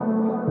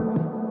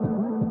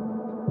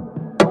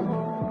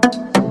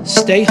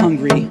Stay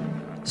hungry,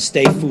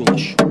 stay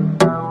foolish.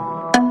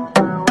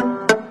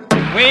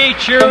 We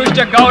choose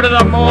to go to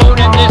the moon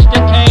in this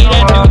decade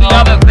and do the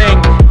other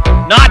things,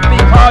 not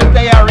because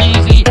they are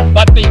easy,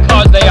 but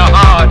because they are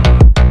hard.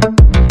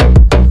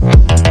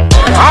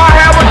 I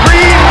have a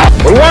dream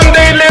to one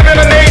day live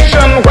in a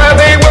nation where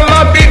they will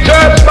not be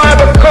judged by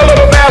the color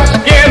of their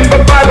skin,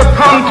 but by the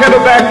content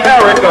of their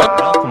character.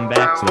 Welcome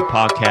back to the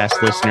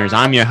podcast, listeners.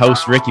 I'm your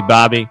host, Ricky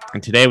Bobby,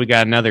 and today we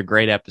got another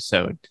great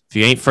episode. If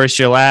you ain't first,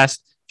 you're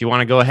last. If you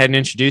want to go ahead and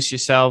introduce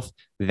yourself,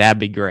 that'd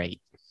be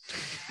great.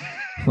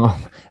 Well,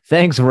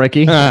 thanks,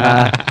 Ricky.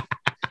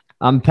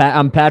 I'm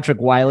Patrick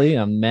Wylie.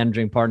 I'm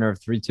managing partner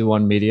of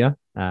 321 Media.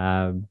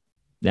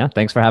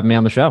 Thanks for having me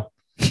on the show.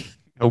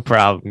 No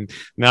problem.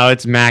 No,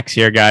 it's Max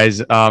here,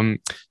 guys.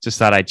 Just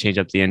thought I'd change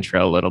up the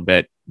intro a little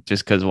bit,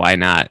 just because why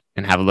not,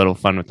 and have a little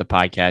fun with the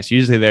podcast.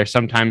 Usually they're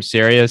sometimes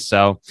serious,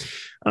 so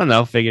I don't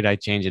know, figured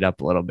I'd change it up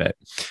a little bit.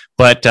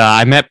 But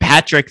I met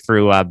Patrick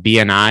through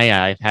BNI.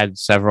 I've had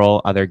several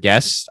other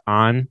guests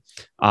on,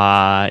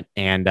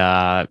 and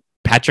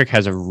Patrick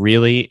has a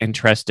really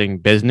interesting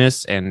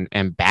business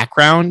and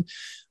background.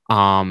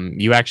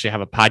 You actually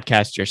have a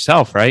podcast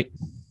yourself, right?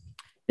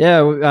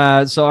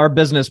 Yeah. So our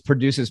business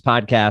produces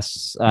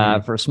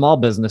podcasts for small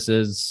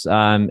businesses.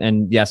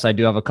 And yes, I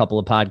do have a couple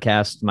of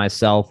podcasts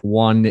myself.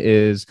 One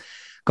is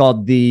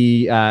called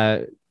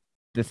the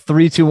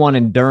 321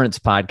 Endurance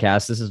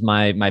Podcast. This is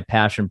my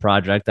passion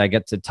project. I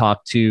get to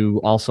talk to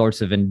all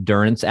sorts of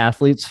endurance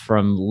athletes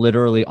from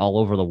literally all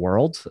over the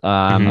world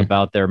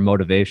about their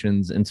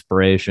motivations,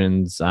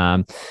 inspirations,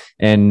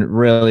 and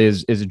really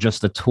is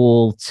just a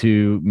tool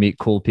to meet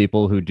cool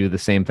people who do the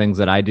same things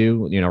that I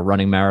do,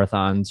 running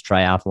marathons,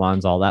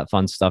 triathlons, all that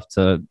fun stuff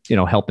to,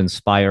 help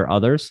inspire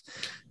others.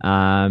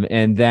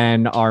 And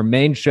then our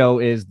main show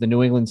is the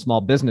New England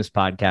Small Business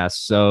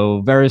Podcast.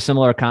 So very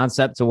similar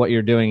concept to what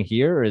you're doing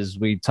here is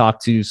we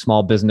talk to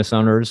small business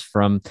owners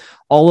from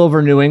all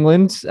over New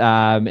England,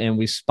 and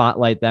we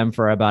spotlight them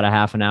for about a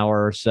half an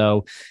hour or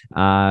so.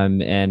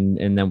 And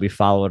then we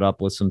follow it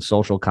up with some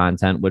social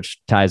content, which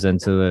ties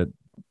into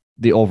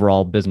the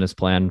overall business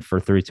plan for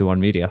 321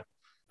 Media.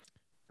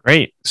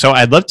 Great. So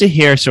I'd love to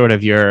hear sort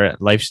of your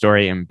life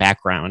story and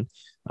background.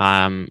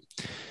 So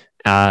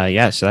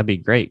that'd be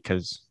great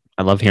because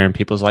I love hearing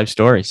people's life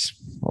stories.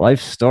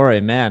 Life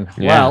story, man.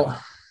 Yeah.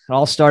 Well, it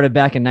all started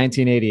back in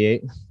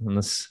 1988 on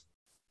this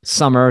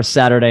summer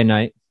Saturday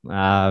night. So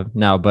I'm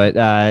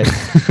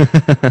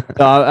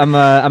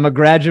a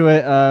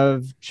graduate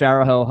of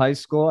Charahoe High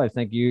School. I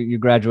think you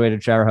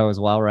graduated Charahoe as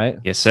well, right?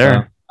 Yes,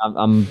 sir. So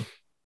I'm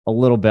a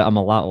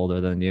lot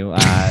older than you.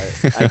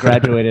 I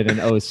graduated in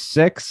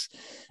 2006.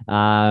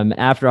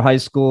 After high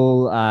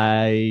school,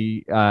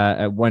 I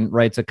went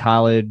right to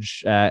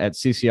college at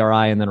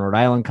CCRI and then Rhode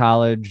Island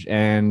College,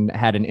 and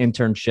had an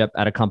internship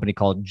at a company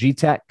called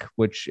G-Tech,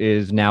 which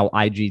is now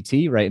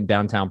IGT, right in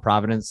downtown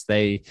Providence.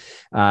 They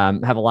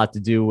have a lot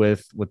to do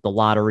with the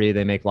lottery.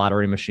 They make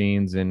lottery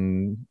machines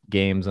and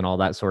games and all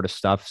that sort of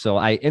stuff. So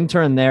I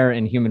interned there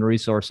in human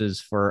resources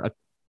for I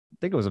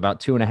think it was about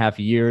 2.5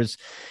 years.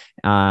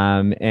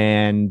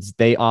 And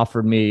they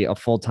offered me a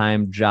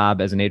full-time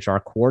job as an HR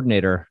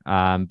coordinator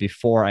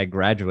before I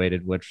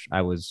graduated, which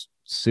I was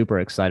super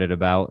excited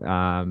about.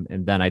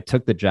 And then I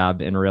took the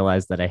job and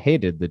realized that I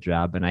hated the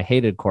job and I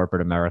hated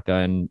corporate America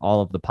and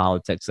all of the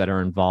politics that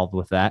are involved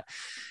with that.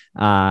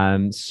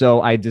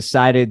 So I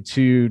decided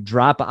to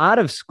drop out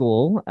of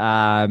school,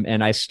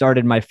 and I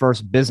started my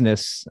first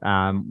business,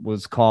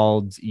 was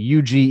called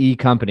UGE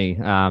Company.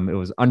 It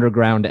was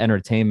Underground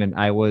Entertainment.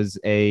 I was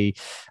a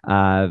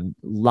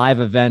live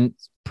event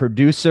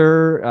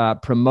producer,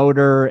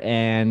 promoter,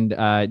 and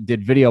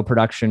did video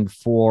production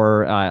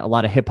for a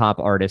lot of hip hop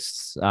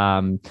artists.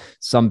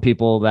 Some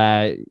people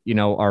that,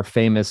 are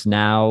famous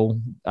now,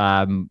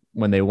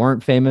 when they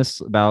weren't famous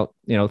about,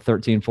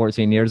 13,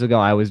 14 years ago,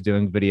 I was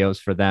doing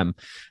videos for them.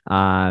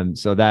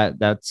 So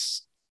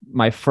that's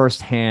my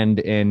first hand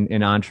in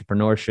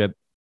entrepreneurship.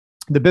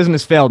 The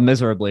business failed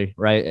miserably,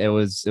 right? It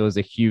was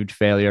a huge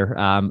failure.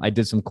 I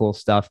did some cool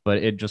stuff, but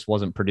it just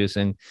wasn't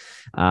producing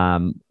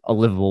a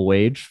livable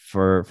wage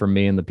for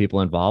me and the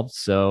people involved.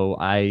 So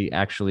I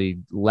actually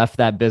left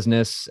that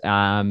business.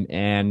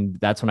 And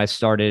that's when I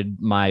started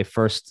my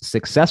first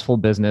successful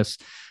business,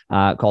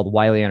 called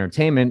Wylie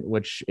Entertainment,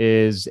 which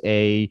is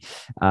a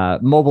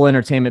mobile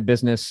entertainment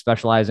business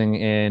specializing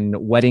in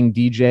wedding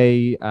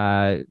DJ,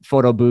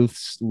 photo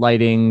booths,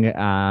 lighting.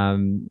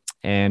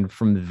 And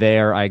from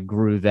there, I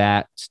grew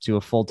that to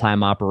a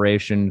full-time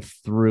operation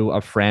through a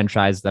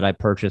franchise that I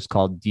purchased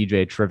called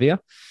DJ Trivia.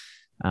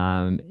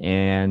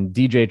 And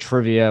DJ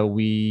Trivia,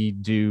 we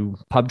do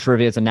pub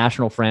trivia. It's a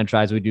national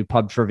franchise. We do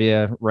pub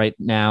trivia right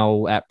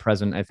now. At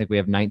present, I think we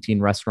have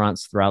 19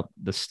 restaurants throughout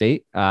the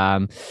state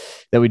that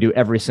we do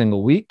every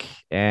single week.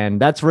 And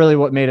that's really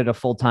what made it a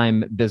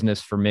full-time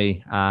business for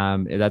me.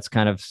 That's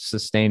kind of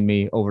sustained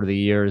me over the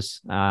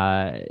years.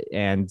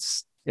 And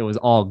it was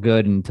all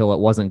good until it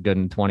wasn't good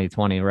in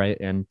 2020, right?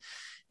 And,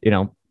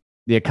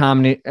 the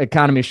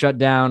economy shut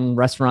down,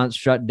 restaurants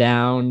shut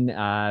down,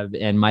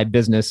 and my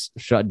business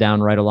shut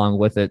down right along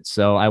with it.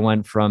 So I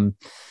went from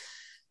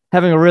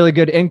having a really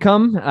good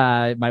income.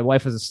 My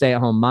wife was a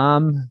stay-at-home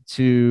mom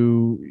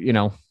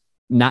to,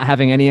 not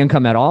having any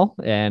income at all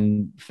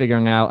and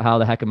figuring out how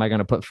the heck am I going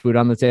to put food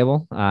on the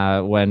table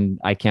when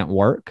I can't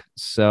work.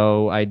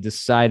 So I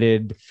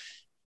decided,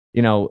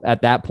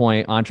 at that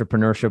point,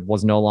 entrepreneurship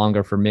was no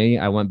longer for me.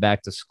 I went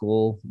back to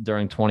school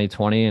during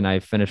 2020 and I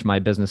finished my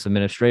business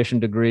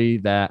administration degree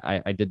that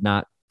I did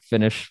not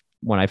finish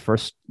when I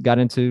first got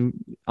into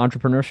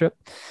entrepreneurship.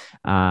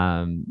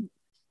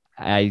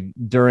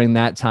 During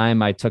that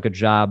time, I took a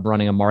job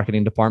running a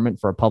marketing department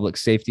for a public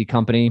safety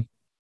company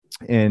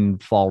in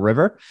Fall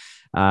River.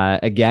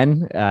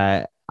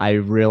 I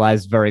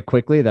realized very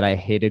quickly that I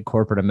hated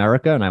corporate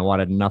America and I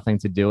wanted nothing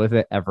to do with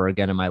it ever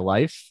again in my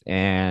life.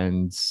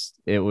 And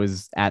it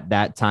was at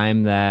that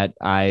time that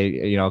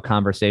a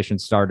conversation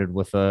started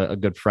with a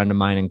good friend of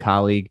mine and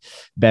colleague,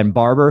 Ben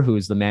Barber,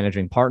 who's the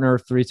managing partner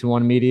of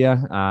 321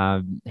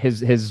 Media.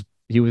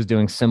 He was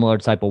doing similar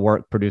type of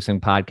work,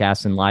 producing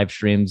podcasts and live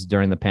streams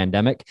during the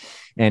pandemic.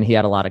 And he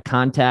had a lot of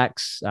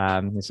contacts.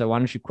 He said, why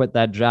don't you quit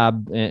that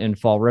job in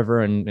Fall River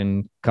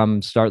and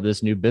come start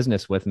this new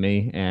business with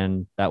me?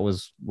 And that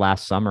was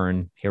last summer.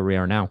 And here we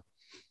are now.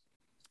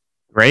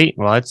 Great.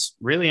 Well, that's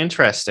really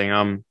interesting.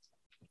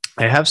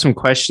 I have some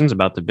questions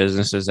about the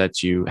businesses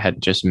that you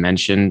had just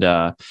mentioned.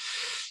 When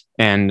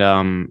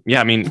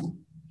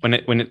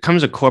it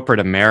comes to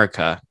corporate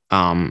America,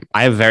 I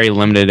have very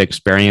limited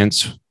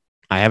experience.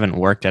 I haven't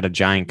worked at a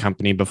giant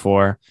company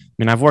before. I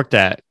mean, I've worked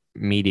at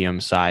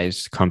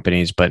medium-sized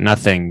companies, but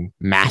nothing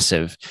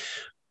massive.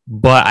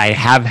 But I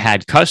have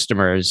had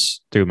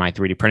customers through my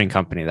 3D printing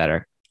company that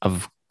are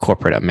of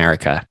corporate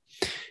America.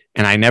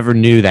 And I never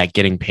knew that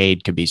getting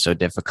paid could be so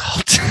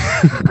difficult.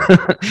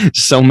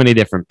 So many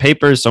different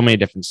papers, so many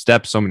different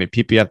steps, so many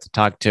people you have to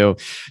talk to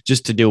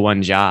just to do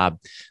one job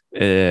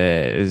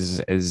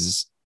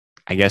is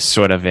I guess,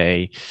 sort of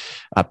a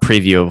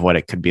preview of what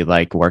it could be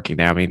like working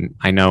there. I mean,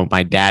 I know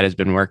my dad has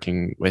been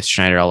working with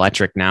Schneider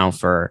Electric now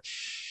for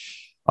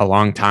a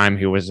long time.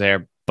 He was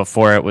there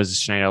before it was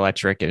Schneider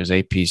Electric. It was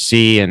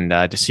APC. And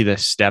to see the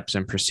steps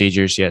and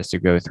procedures he has to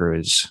go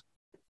through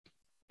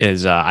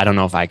is I don't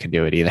know if I could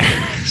do it either.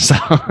 So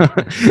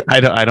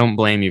I don't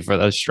blame you for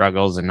those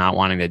struggles and not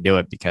wanting to do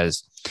it,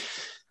 because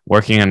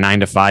working a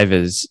 9 to 5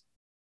 is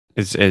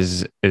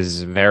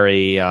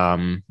very, I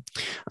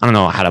don't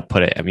know how to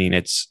put it. I mean,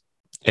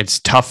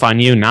 it's tough on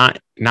you, not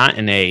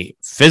in a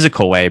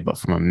physical way, but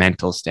from a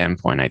mental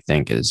standpoint, I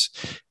think it's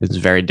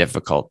very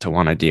difficult to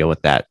want to deal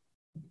with that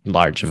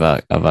large of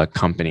a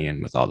company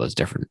and with all those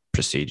different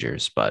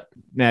procedures. But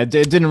yeah, it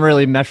didn't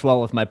really mesh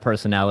well with my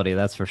personality,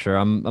 that's for sure.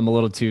 I'm a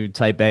little too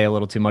type A, a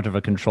little too much of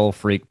a control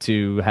freak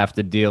to have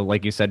to deal,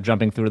 like you said,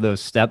 jumping through those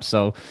steps.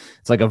 So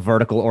it's like a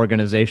vertical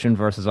organization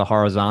versus a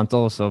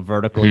horizontal. So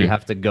vertical, you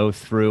have to go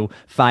through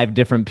 5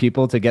 different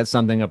people to get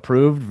something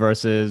approved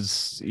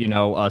versus,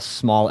 a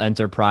small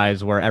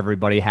enterprise where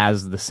everybody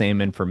has the same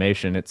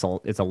information. It's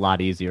a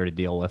lot easier to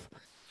deal with.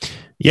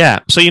 Yeah.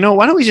 So,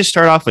 why don't we just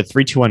start off with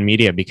 321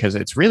 Media, because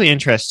it's really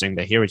interesting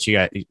to hear what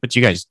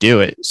you guys do.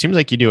 It seems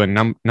like you do a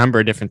number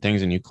of different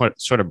things and you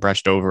sort of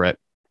brushed over it.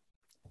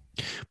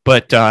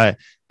 But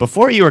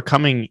before you were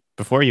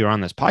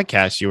on this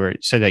podcast, you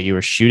said that you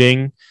were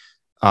shooting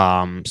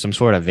some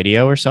sort of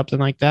video or something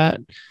like that.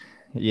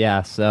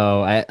 Yeah,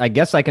 so I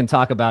guess I can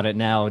talk about it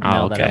now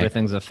that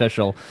everything's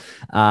official.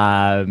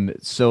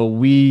 So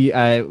we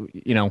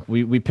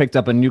picked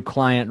up a new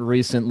client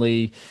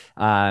recently,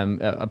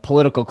 a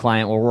political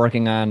client. We're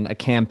working on a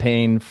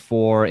campaign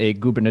for a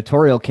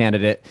gubernatorial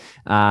candidate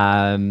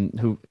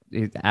who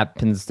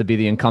happens to be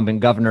the incumbent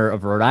governor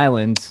of Rhode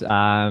Island.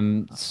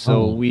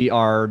 So we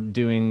are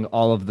doing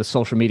all of the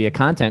social media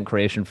content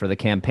creation for the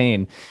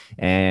campaign.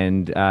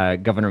 And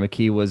Governor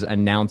McKee was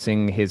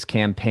announcing his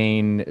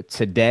campaign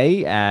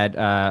today at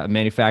a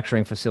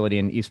manufacturing facility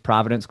in East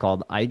Providence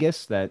called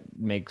IGUS that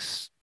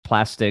makes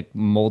plastic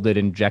molded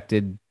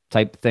injected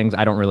type things.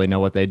 I don't really know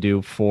what they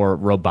do for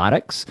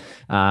robotics.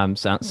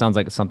 Sounds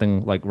like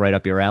something like right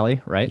up your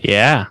alley, right?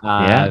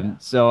 Yeah.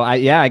 So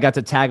I got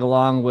to tag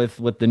along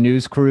with the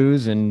news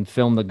crews and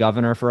film the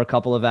governor for a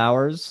couple of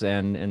hours,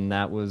 and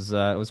that was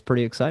it was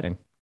pretty exciting.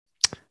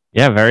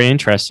 Yeah, very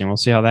interesting. We'll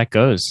see how that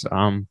goes.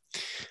 I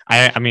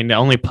mean, the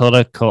only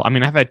political. I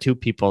mean, I've had 2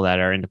 people that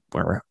are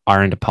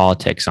into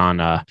politics.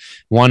 On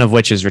one of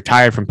which is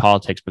retired from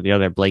politics, but the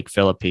other, Blake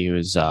Philippi,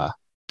 who's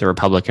the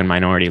Republican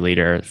minority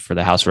leader for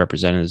the House of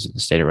Representatives in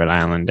the state of Rhode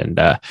Island,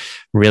 and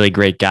really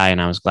great guy.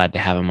 And I was glad to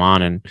have him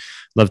on, and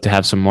love to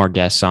have some more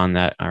guests on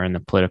that are in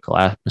the political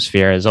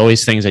atmosphere. There's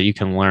always things that you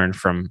can learn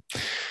from,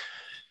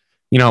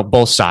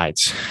 both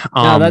sides.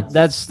 No,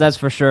 that's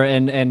for sure.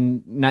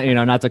 And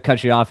not to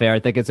cut you off here. I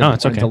think it's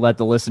important to let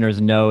the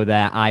listeners know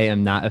that I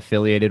am not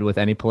affiliated with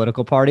any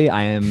political party.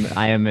 I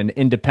am an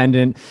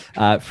independent,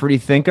 free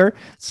thinker.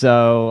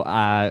 So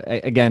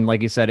again,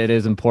 like you said, it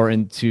is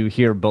important to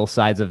hear both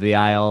sides of the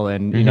aisle.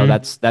 And,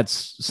 that's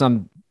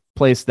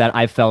place that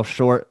I fell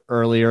short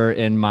earlier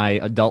in my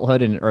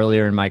adulthood and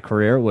earlier in my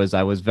career was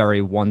I was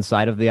very one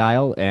side of the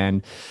aisle.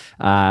 And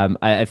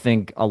I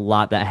think a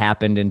lot that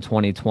happened in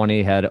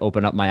 2020 had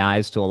opened up my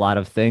eyes to a lot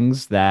of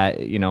things that,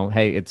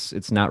 hey,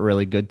 it's not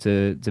really good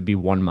to be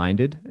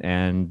one-minded,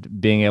 and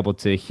being able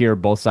to hear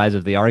both sides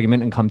of the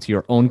argument and come to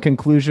your own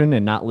conclusion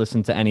and not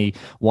listen to any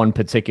one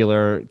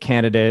particular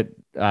candidate,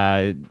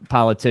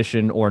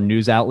 politician, or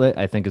news outlet,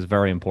 I think is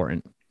very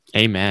important.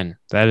 Amen.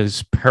 That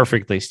is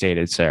perfectly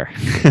stated, sir.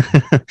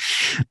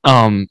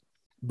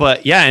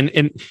 But yeah,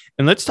 and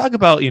let's talk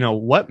about,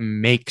 what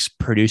makes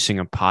producing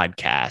a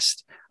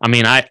podcast. I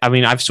mean,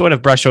 I've sort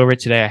of brushed over it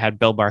today. I had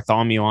Bill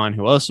Bartholomew on,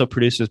 who also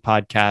produces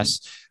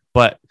podcasts,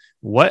 but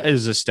what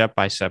is the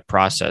step-by-step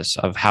process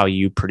of how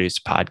you produce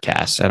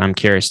podcasts? And I'm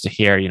curious to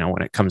hear,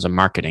 when it comes to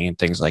marketing and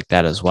things like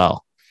that as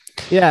well.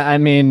 Yeah, I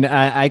mean,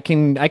 I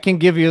can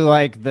give you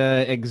like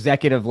the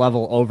executive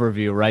level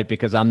overview, right?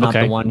 Because I'm not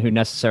the one who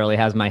necessarily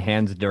has my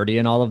hands dirty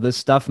in all of this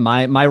stuff.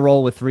 My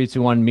role with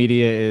 321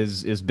 Media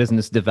is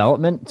business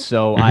development.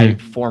 So I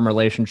form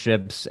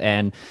relationships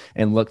and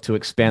look to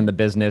expand the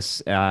business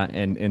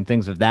and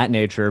things of that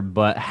nature.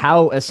 But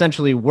how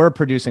essentially we're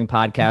producing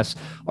podcasts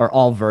are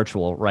all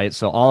virtual, right?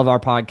 So all of our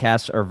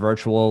podcasts are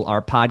virtual.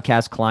 Our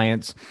podcast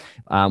clients,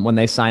 when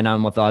they sign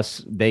on with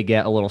us, they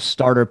get a little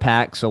starter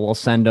pack. So we'll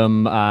send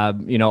them,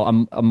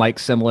 a mic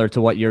similar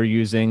to what you're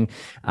using,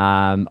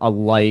 a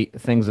light,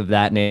 things of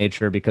that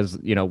nature, because,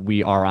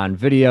 we are on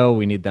video.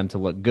 We need them to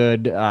look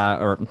good,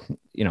 or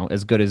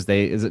as good as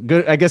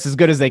as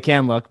good as they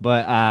can look,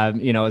 but,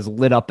 as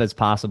lit up as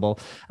possible.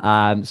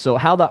 So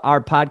how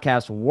our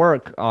podcasts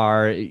work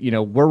are,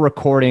 we're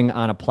recording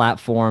on a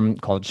platform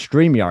called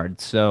StreamYard.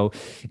 So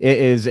it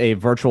is a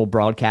virtual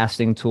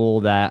broadcasting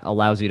tool that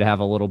allows you to have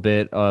a little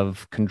bit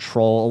of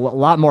control, a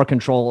lot more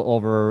control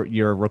over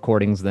your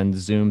recordings than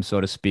Zoom,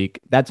 so to speak.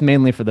 That's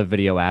mainly for the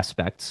video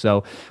aspect.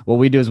 So what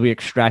we do is we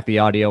extract the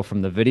audio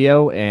from the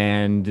video,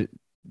 and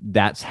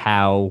that's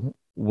how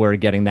we're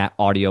getting that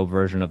audio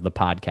version of the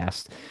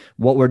podcast.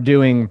 What we're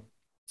doing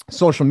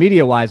social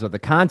media wise with the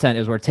content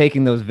is we're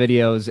taking those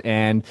videos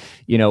and,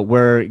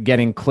 we're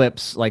getting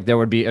clips. Like there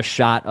would be a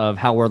shot of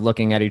how we're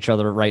looking at each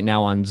other right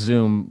now on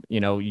Zoom,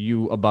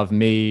 you above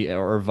me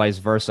or vice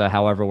versa,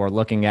 however we're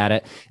looking at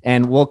it.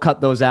 And we'll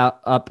cut those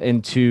up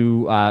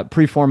into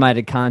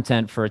pre-formatted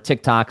content for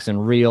TikToks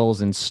and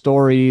reels and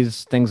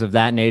stories, things of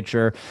that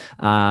nature.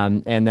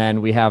 And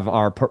then we have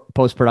our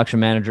post-production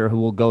manager who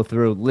will go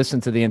through, listen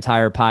to the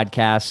entire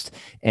podcast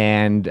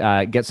and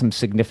get some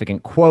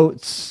significant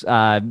quotes,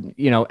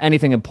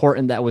 anything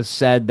important that was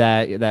said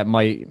that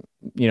might,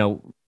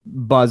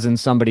 buzz in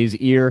somebody's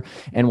ear,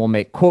 and we'll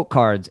make quote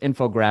cards,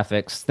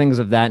 infographics, things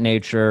of that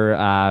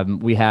nature.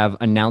 We have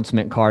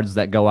announcement cards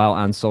that go out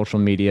on social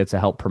media to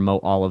help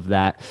promote all of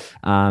that.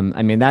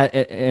 That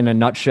in a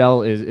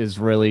nutshell is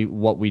really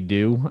what we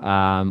do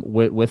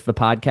with the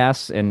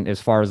podcasts. And as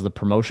far as the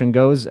promotion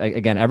goes,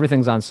 again,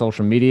 everything's on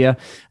social media.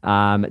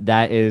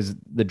 That is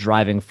the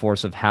driving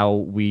force of how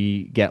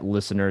we get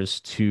listeners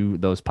to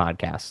those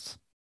podcasts.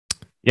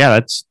 Yeah,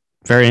 that's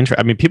very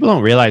interesting. People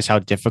don't realize how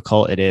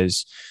difficult it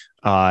is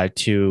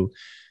to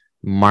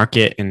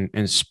market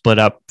and split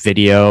up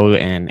video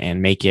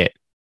and make it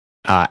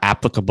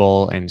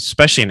applicable, and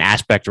especially in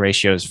aspect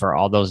ratios for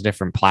all those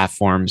different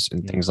platforms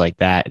and things like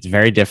that. It's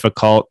very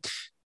difficult,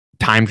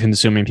 time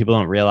consuming. People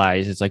don't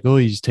realize it's like, oh,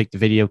 you just take the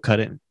video, cut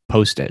it, and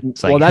post it.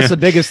 It's like, well, that's the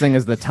biggest thing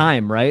is the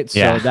time, right? So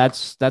yeah.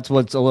 that's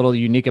what's a little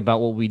unique about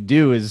what we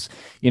do is,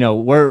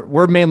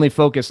 we're mainly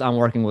focused on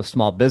working with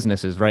small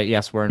businesses, right?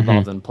 Yes, we're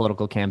involved in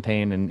political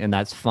campaign, and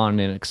that's fun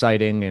and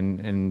exciting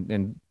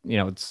and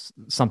it's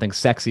something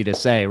sexy to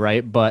say,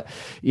 right? But,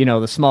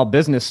 the small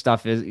business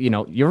stuff is,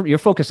 you're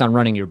focused on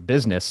running your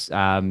business.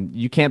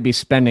 You can't be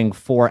spending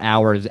 4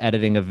 hours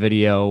editing a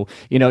video,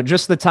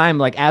 just the time,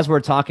 like as we're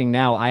talking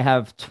now, I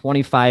have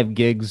 25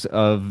 gigs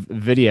of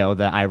video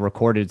that I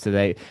recorded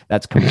today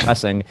that's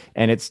compressing,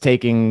 and it's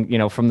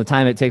taking, from the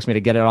time it takes me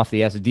to get it off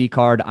the SD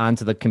card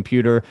onto the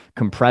computer,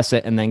 compress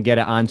it, and then get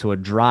it onto a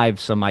drive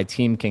so my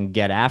team can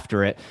get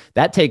after it.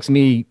 That takes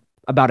me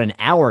about an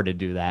hour to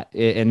do that.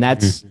 And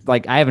that's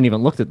like, I haven't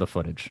even looked at the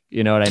footage.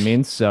 You know what I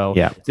mean? So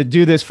yeah, to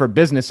do this for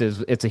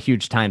businesses, it's a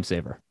huge time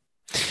saver.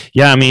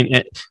 Yeah.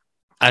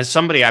 As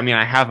somebody,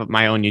 I have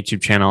my own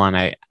YouTube channel, and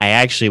I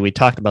actually, we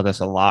talked about this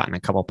a lot in a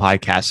couple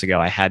podcasts ago.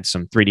 I had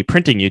some 3D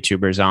printing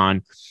YouTubers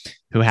on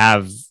who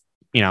have,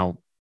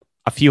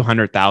 a few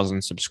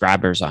 100,000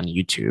 subscribers on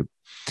YouTube.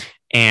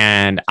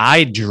 And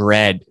I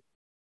dread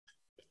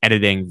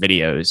editing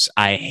videos.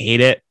 I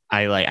hate it.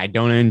 I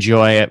don't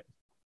enjoy it.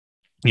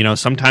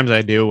 Sometimes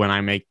I do when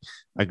I make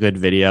a good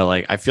video.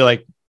 Like, I feel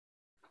like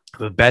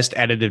the best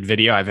edited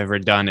video I've ever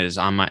done is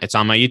it's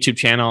on my YouTube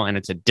channel, and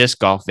it's a disc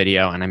golf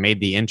video. And I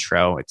made the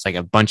intro. It's like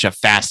a bunch of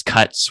fast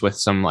cuts with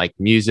some like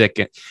music,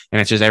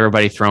 and it's just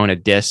everybody throwing a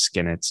disc,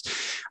 and it's,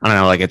 I don't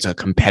know, like it's a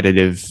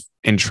competitive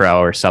intro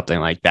or something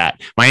like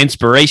that. My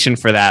inspiration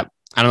for that,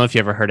 I don't know if you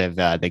ever heard of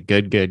the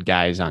Good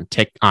guys on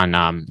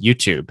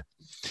YouTube.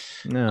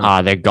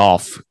 No. Their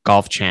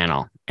golf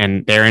channel.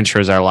 and their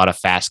intros are a lot of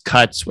fast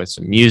cuts with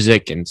some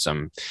music and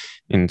some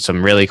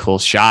really cool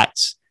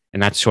shots.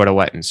 And that's sort of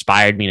what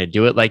inspired me to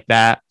do it like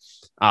that.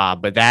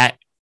 But that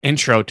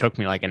intro took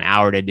me like an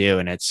hour to do,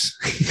 and it's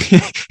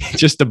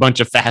just a bunch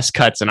of fast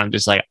cuts, and I'm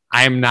just like,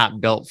 I'm not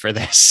built for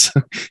this.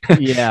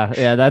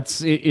 Yeah,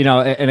 that's,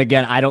 and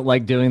again, I don't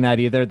like doing that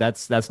either.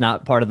 That's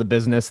not part of the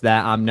business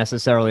that I'm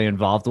necessarily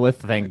involved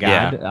with, thank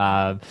God.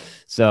 Yeah.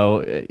 So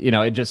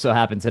it just so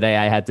happened today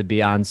I had to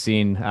be on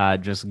scene,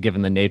 just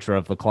given the nature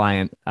of the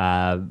client.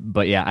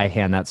 But yeah, I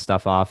hand that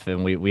stuff off,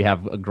 and we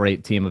have a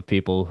great team of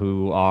people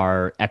who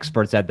are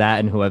experts at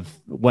that and who have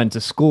went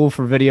to school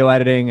for video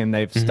editing, and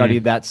they've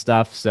studied that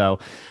stuff. So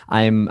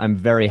I'm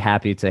very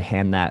happy to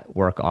hand that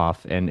work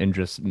off and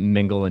just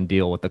mingle and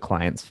deal with the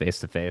clients face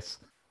to face.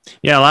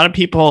 Yeah, a lot of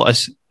people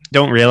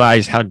don't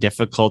realize how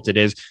difficult it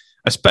is,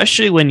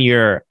 especially when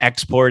you're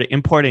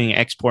importing,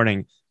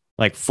 exporting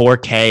like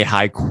 4K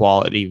high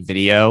quality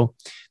video.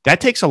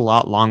 That takes a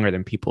lot longer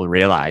than people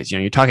realize.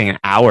 You're talking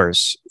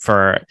hours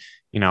for,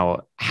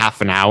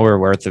 half an hour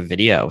worth of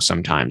video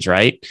sometimes,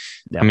 right?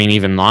 Yeah. I mean,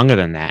 even longer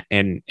than that.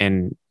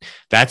 And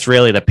that's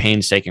really the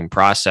painstaking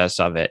process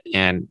of it.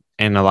 And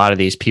a lot of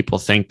these people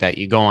think that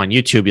you go on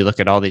YouTube, you look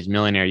at all these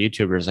millionaire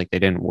YouTubers like they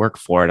didn't work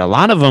for it. A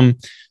lot of them,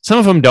 some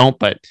of them don't,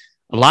 but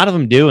a lot of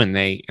them do. And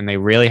they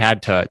really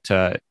had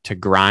to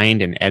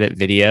grind and edit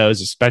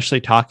videos,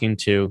 especially talking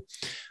to,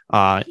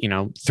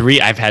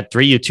 I've had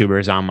 3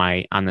 YouTubers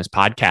on this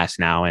podcast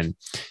now, and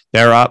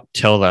they're up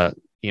till the,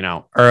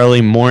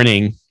 early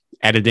morning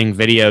editing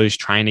videos,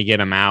 trying to get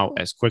them out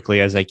as quickly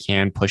as they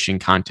can, pushing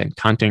content.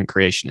 Content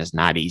creation is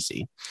not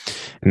easy.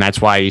 And that's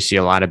why you see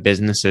a lot of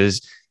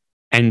businesses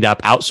end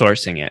up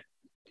outsourcing it,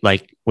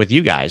 like with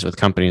you guys, with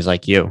companies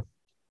like you.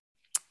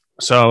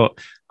 So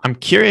I'm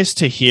curious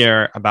to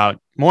hear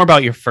more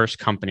about your first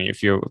company,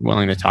 if you're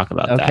willing to talk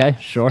about that. Okay,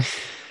 sure.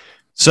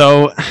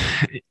 So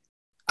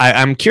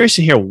I'm curious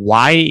to hear,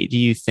 why do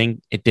you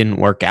think it didn't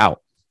work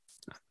out?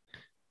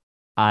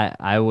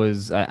 I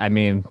would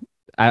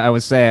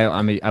say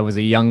I was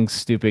a young,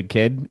 stupid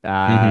kid.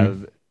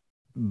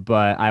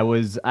 But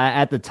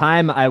at the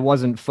time, I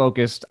wasn't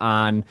focused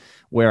on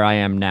where I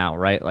am now,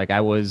 right? Like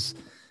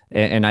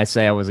and I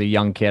say I was a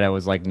young kid. I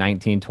was like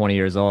 19, 20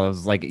 years old. I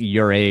was like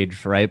your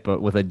age, right?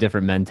 But with a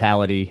different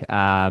mentality.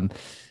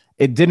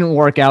 It didn't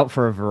work out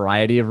for a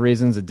variety of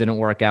reasons. It didn't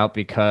work out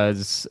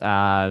because,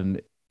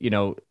 the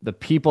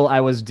people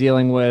I was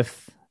dealing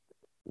with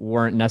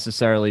weren't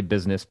necessarily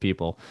business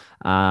people.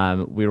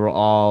 We were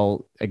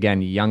all,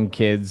 again, young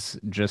kids,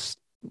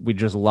 we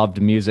just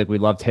loved music. We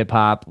loved hip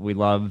hop. We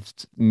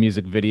loved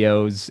music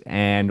videos,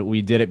 and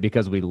we did it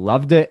because we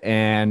loved it,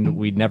 and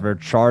we never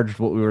charged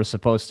what we were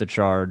supposed to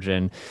charge.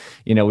 And,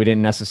 we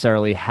didn't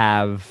necessarily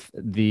have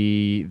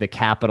the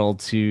capital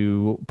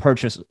to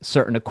purchase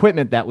certain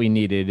equipment that we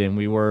needed. And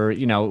we were,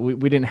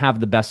 we didn't have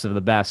the best of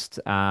the best.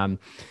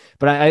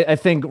 But I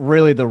think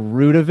really the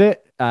root of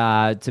it,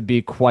 to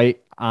be quite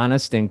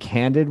honest and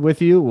candid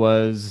with you,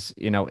 was,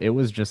 it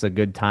was just a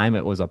good time.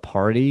 It was a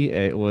party.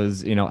 It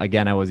was,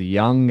 again, I was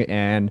young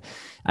and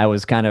I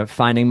was kind of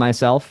finding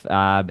myself,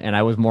 and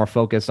I was more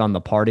focused on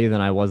the party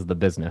than I was the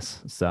business.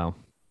 So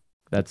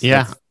that's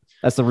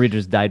the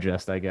Reader's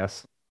Digest, I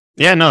guess.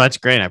 Yeah, no, that's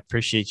great. I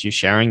appreciate you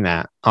sharing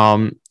that.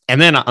 And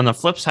then on the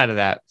flip side of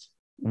that,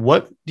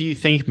 what do you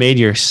think made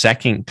your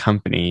second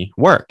company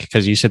work?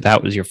 Because you said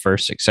that was your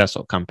first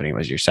successful company,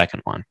 was your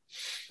second one.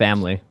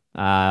 Family.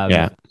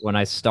 When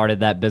I started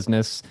that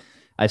business,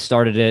 I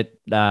started it,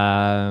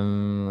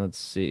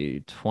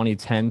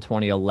 2010,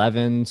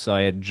 2011. So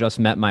I had just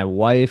met my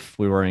wife.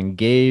 We were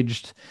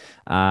engaged.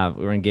 We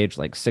were engaged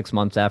like 6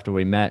 months after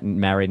we met,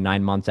 and married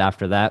 9 months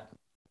after that.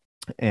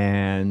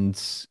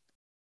 And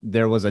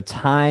there was a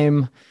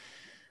time,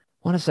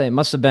 I want to say it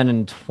must have been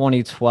in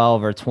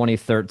 2012 or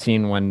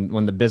 2013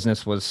 when the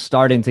business was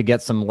starting to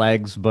get some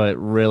legs, but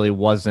really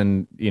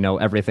wasn't,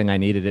 everything I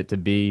needed it to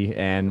be.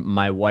 And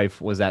my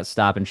wife was at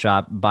Stop and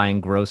Shop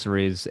buying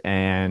groceries,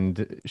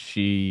 and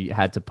she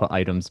had to put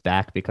items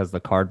back because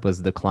the card was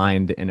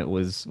declined. And it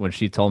was, when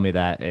she told me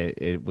that,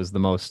 it was the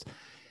most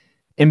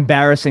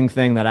embarrassing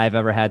thing that I've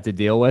ever had to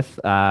deal with.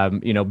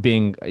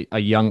 Being a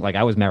young, like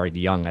I was married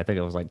young. I think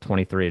it was like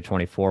 23 or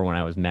 24 when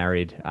I was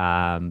married.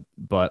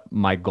 But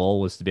my goal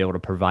was to be able to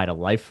provide a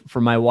life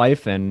for my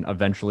wife and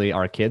eventually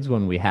our kids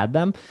when we had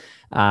them.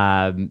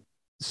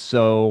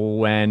 So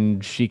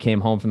when she came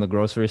home from the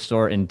grocery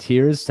store in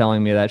tears,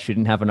 telling me that she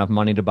didn't have enough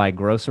money to buy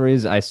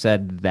groceries, I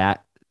said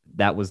that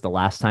was the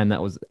last time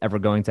that was ever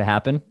going to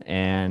happen.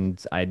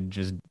 And I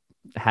just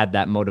had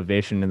that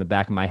motivation in the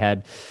back of my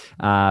head.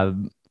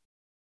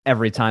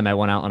 Every time I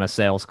went out on a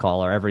sales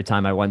call or every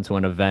time I went to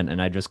an event,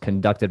 and I just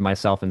conducted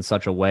myself in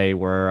such a way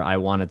where I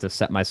wanted to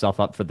set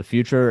myself up for the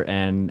future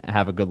and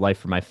have a good life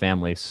for my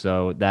family.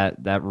 So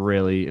that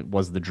really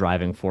was the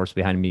driving force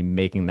behind me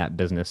making that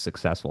business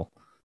successful.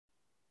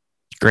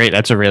 Great.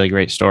 That's a really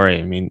great story.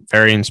 I mean,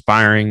 very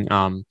inspiring.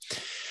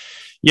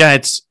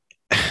 It's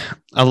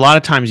a lot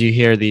of times you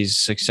hear these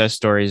success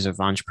stories of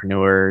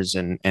entrepreneurs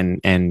and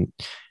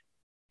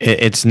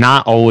it's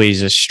not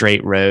always a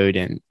straight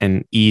road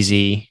and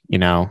easy,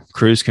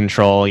 cruise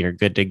control, you're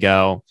good to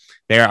go.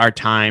 There are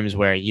times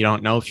where you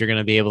don't know if you're going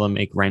to be able to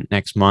make rent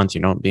next month.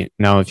 You don't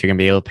know if you're going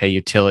to be able to pay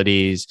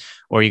utilities,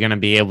 or you're going to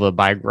be able to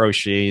buy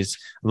groceries.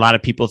 A lot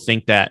of people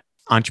think that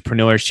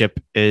entrepreneurship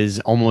is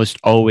almost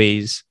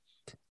always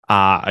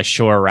a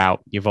sure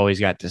route. You've always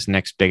got this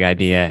next big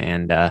idea,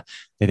 and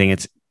they think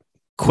it's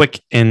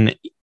quick and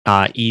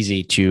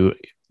easy to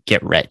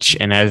get rich.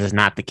 And that is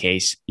not the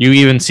case. You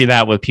even see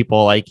that with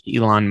people like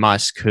Elon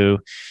Musk, who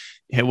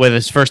with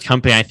his first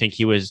company, I think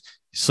he was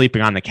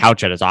sleeping on the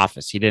couch at his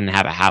office. He didn't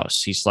have a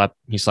house. He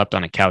slept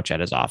on a couch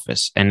at his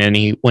office, and then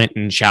he went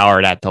and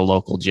showered at the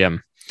local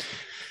gym.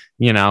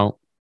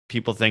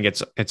 People think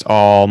it's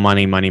all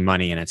money,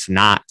 and it's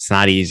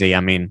not easy. I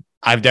mean,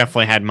 I've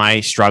definitely had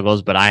my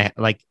struggles, but I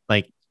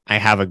I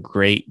have a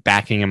great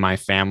backing in my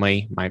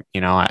family,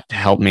 to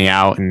help me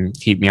out and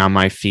keep me on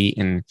my feet.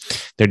 And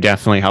they're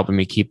definitely helping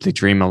me keep the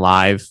dream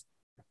alive.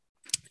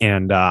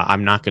 And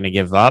I'm not going to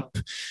give up.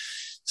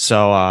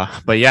 So,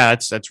 but yeah,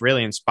 that's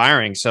really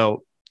inspiring.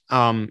 So,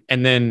 and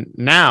then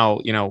now,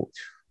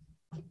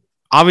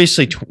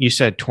 obviously you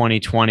said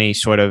 2020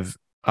 sort of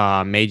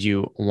made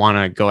you want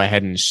to go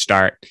ahead and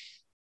start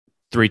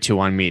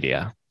 321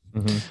 Media.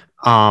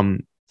 Mm-hmm.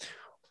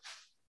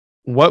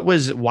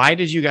 Why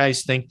did you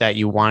guys think that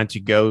you wanted to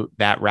go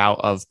that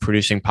route of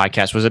producing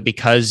podcasts? Was it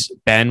because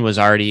Ben was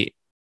already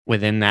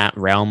within that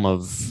realm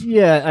of?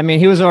 Yeah, I mean,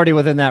 he was already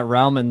within that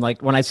realm. And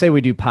like, when I say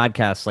we do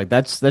podcasts, like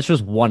that's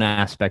just one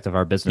aspect of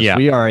our business. Yeah.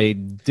 We are a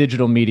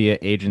digital media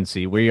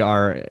agency. We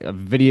are a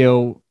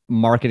video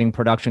marketing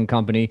production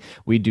company.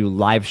 We do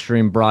live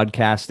stream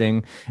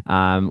broadcasting.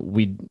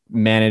 We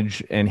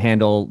manage and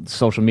handle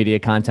social media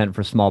content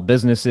for small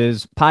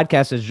businesses.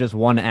 Podcast is just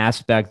one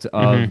aspect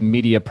of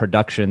media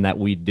production that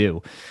we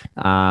do.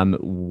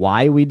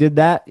 Why we did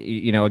that,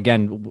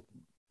 again,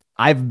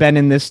 I've been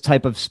in this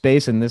type of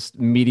space, in this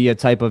media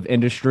type of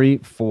industry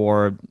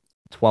for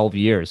 12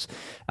 years.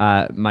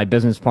 My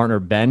business partner,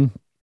 Ben,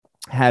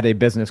 had a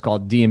business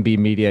called D&B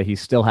Media. He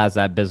still has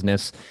that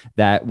business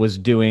that was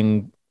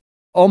doing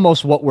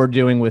almost what we're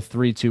doing with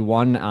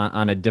 321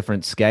 on a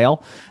different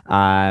scale.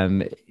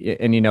 And,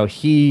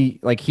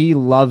 he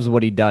loves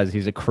what he does.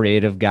 He's a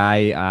creative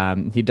guy.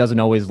 He doesn't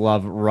always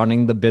love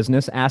running the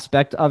business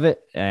aspect of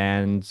it.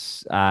 And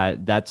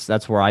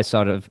that's where I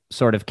sort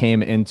of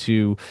came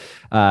into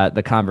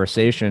the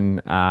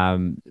conversation.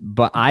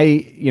 But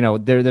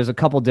there's a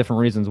couple different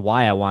reasons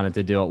why I wanted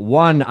to do it.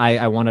 One,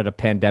 I wanted a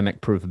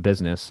pandemic proof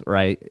business,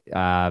 right?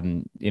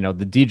 The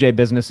DJ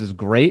business is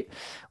great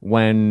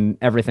when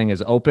everything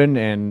is open,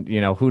 and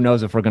who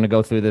knows if we're going to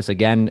go through this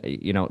again.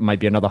 It might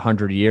be another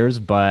 100 years,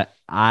 but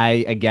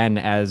my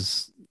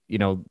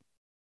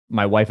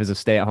wife is a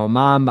stay-at-home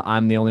mom.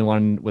 I'm the only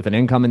one with an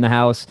income in the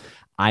house.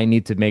 I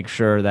need to make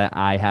sure that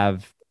I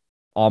have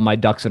all my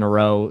ducks in a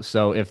row.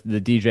 So if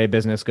the DJ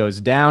business goes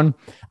down,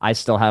 I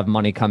still have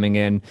money coming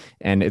in,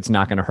 and it's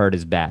not going to hurt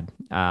as bad.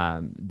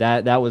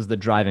 That was the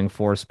driving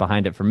force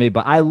behind it for me.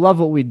 But I love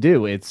what we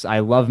do. I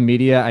love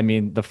media. I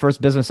mean, the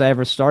first business I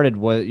ever started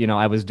was,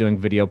 I was doing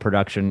video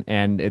production,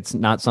 and it's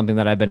not something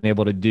that I've been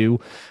able to do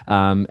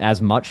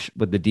as much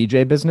with the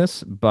DJ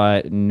business.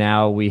 But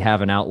now we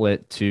have an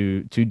outlet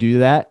to do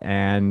that,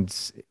 and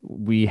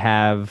we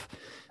have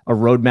a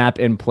roadmap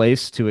in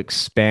place to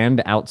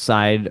expand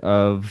outside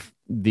of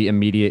the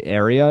immediate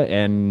area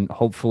and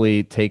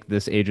hopefully take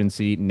this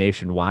agency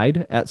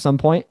nationwide at some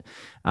point.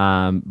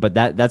 But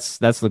that's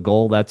the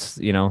goal. That's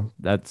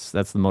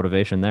the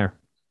motivation there.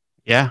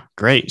 Yeah,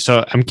 great.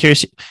 So I'm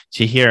curious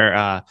to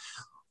hear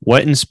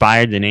what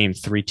inspired the name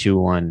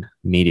 321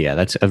 Media.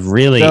 That's a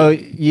really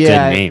good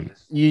name.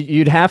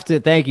 You'd have to,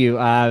 thank you.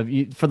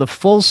 For the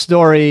full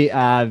story,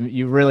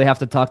 you really have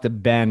to talk to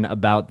Ben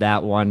about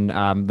that one.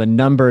 The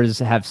numbers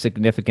have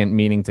significant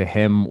meaning to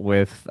him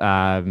with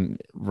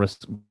regards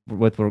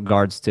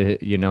to,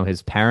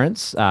 his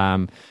parents,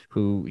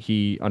 who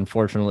he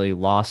unfortunately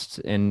lost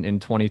in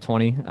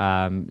 2020.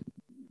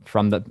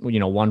 From the,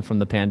 one from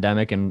the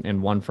pandemic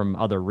and one from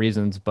other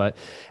reasons, but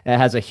it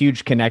has a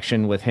huge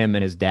connection with him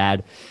and his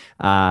dad.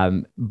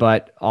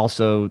 But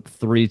also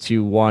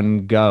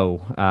 321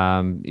 Go,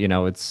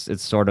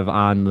 it's sort of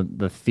on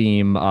the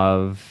theme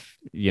of,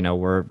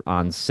 we're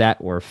on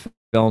set, we're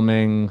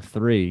filming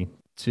 3,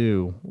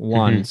 2,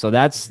 1. So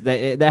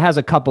that has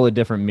a couple of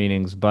different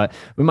meanings, but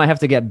we might have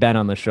to get Ben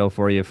on the show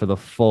for you for the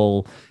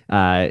full,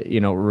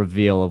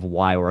 reveal of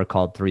why we're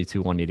called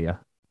 321 Media.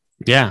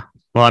 Yeah.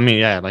 Well, I mean,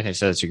 yeah, like I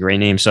said, it's a great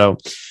name. So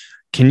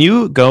can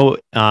you go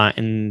I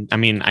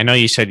know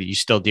you said you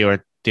still deal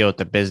with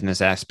the business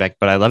aspect,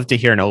 but I'd love to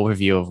hear an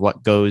overview of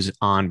what goes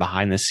on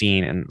behind the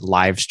scene and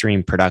live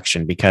stream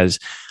production, because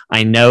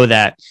I know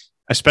that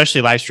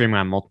especially live streaming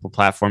on multiple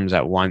platforms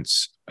at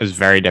once is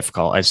very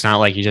difficult. It's not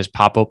like you just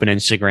pop open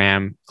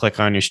Instagram, click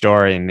on your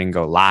story, and then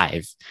go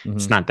live.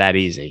 It's not that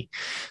easy.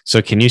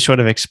 So can you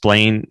sort of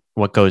explain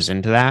what goes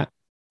into that?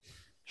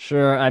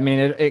 Sure. I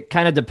mean, it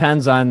kind of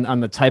depends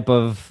on the type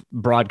of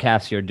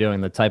broadcast you're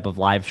doing, the type of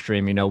live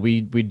stream.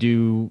 We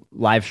do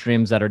live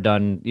streams that are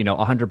done,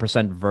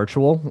 100%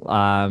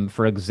 virtual.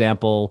 For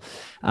example,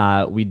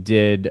 we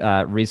did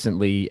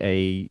recently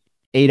a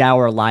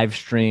 8-hour live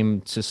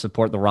stream to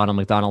support the Ronald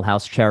McDonald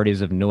House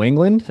Charities of New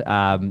England.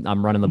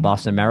 I'm running the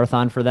Boston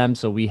Marathon for them.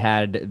 So we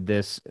had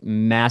this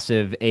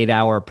massive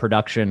 8-hour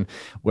production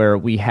where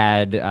we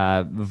had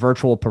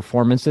virtual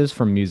performances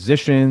from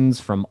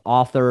musicians, from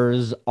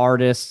authors,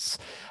 artists,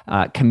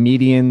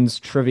 comedians,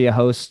 trivia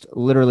hosts,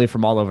 literally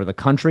from all over the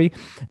country,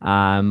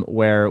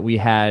 where we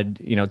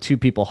had, two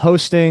people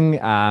hosting.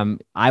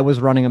 I was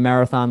running a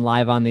marathon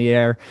live on the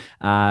air.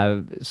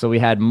 So we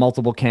had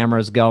multiple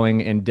cameras going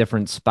in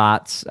different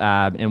spots,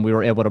 and we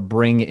were able to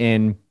bring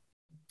in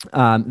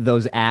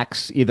those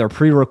acts either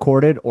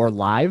pre-recorded or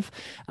live.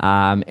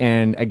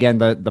 And again,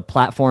 the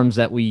platforms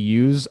that we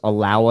use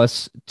allow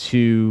us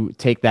to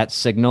take that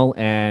signal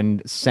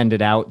and send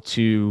it out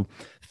to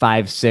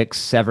 5, 6,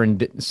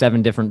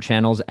 7 different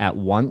channels at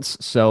once.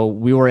 So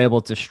we were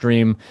able to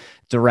stream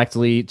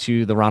directly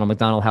to the Ronald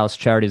McDonald House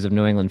Charities of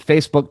New England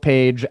Facebook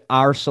page,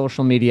 our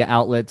social media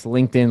outlets,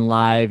 LinkedIn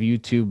Live,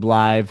 YouTube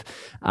Live,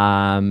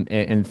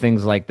 and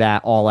things like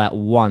that all at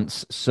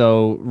once.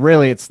 So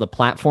really it's the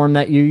platform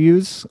that you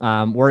use.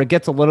 Where it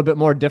gets a little bit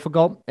more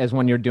difficult is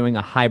when you're doing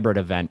a hybrid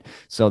event.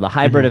 So the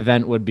hybrid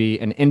event would be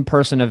an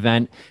in-person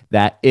event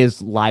that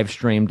is live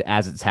streamed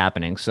as it's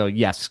happening. So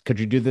yes, could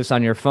you do this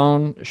on your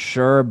phone?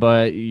 Sure,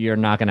 but you're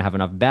not going to have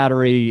enough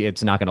battery.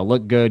 It's not going to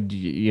look good,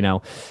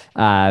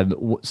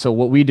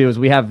 So what we do is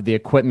we have the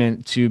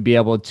equipment to be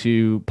able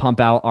to pump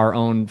out our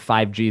own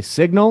 5G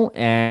signal,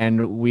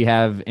 and we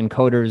have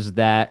encoders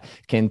that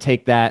can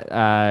take that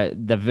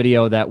the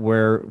video that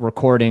we're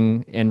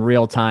recording in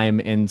real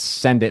time and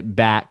send it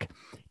back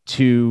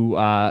to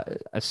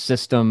a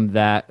system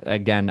that,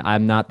 again,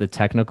 I'm not the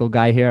technical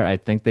guy here. I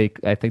think they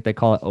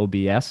call it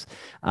OBS,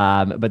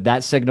 but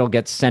that signal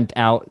gets sent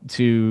out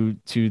to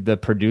the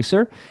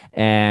producer,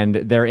 and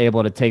they're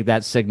able to take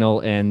that signal,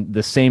 and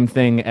the same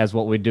thing as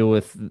what we do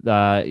with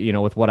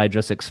with what I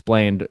just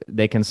explained,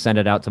 they can send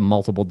it out to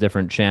multiple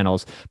different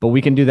channels. But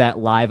we can do that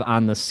live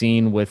on the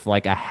scene with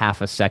like a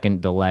half a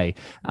second delay.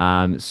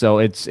 So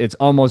it's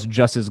almost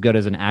just as good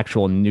as an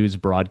actual news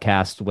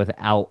broadcast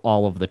without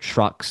all of the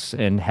trucks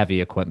and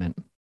heavy equipment.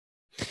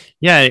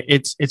 Yeah,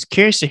 it's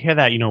curious to hear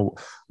that.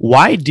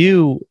 Why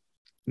do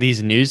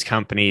these news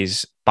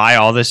companies buy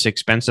all this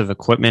expensive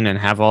equipment and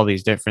have all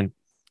these different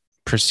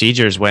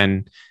procedures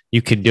when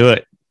you could do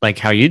it like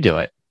how you do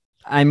it?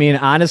 I mean,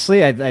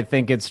 honestly, I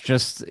think it's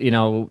just,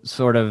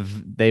 sort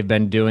of they've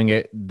been doing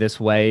it this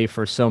way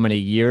for so many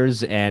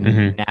years.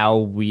 And now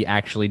we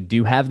actually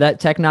do have that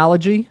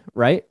technology,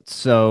 right?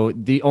 So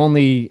the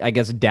only, I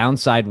guess,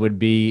 downside would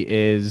be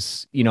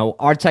is,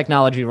 our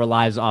technology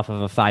relies off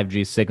of a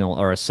 5G signal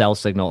or a cell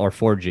signal or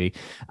 4G,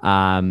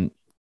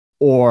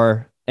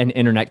 or an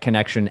internet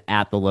connection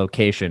at the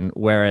location,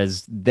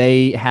 whereas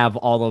they have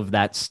all of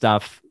that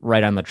stuff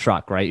right on the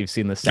truck, right? You've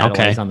seen the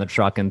satellites on the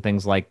truck and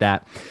things like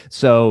that.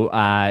 So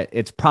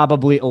it's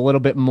probably a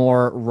little bit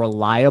more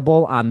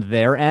reliable on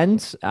their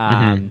end.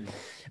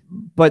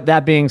 But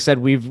that being said,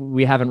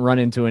 we haven't run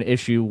into an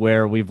issue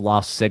where we've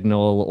lost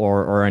signal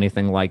or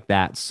anything like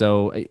that.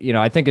 So,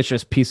 I think it's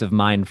just peace of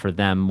mind for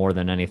them more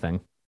than anything.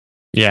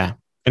 Yeah.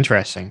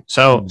 Interesting.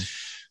 So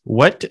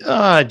what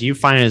do you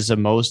find is the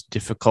most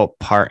difficult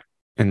part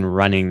in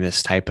running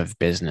this type of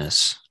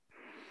business?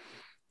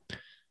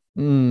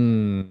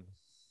 That's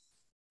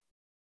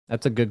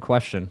a good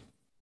question.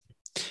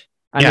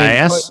 I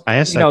asked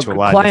that to a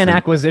lot. Client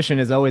acquisition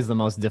is always the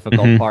most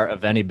difficult part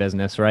of any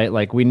business, right?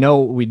 Like we know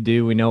what we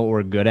do, we know what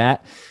we're good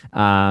at.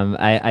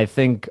 I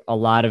think a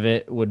lot of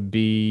it would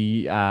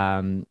be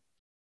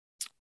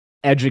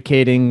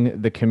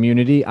educating the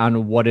community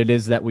on what it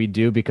is that we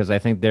do, because I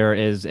think there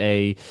is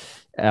a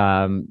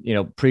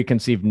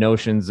preconceived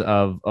notions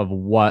of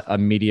what a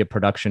media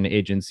production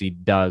agency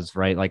does,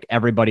 right? Like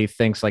everybody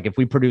thinks like if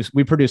we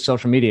produce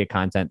social media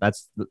content,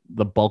 that's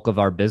the bulk of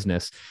our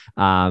business.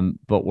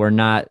 But we're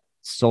not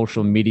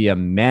social media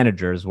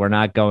managers. We're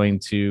not going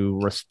to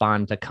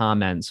respond to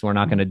comments. We're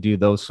not going to do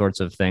those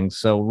sorts of things.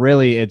 So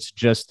really it's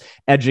just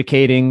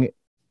educating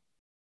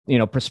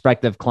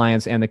prospective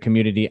clients and the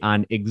community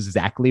on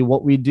exactly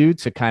what we do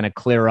to kind of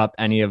clear up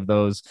any of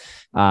those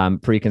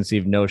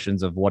preconceived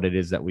notions of what it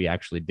is that we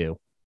actually do.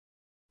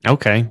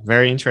 Okay.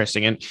 Very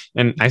interesting.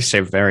 And I say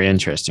very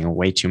interesting,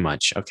 way too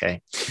much.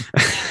 Okay.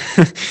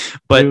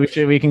 But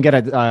we can get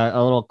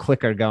a little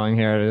clicker going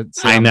here.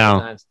 I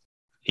know.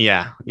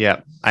 Yeah.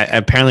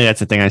 Apparently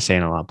that's the thing I say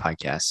in a lot of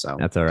podcasts. So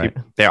that's all right.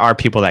 There are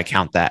people that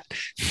count that,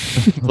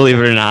 believe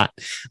it or not.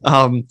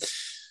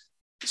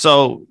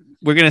 So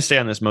we're going to stay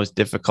on this most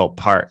difficult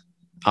part.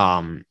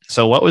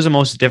 So what was the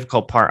most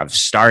difficult part of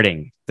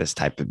starting this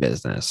type of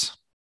business?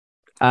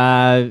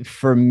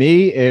 For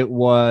me, it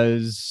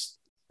was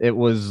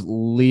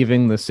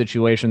leaving the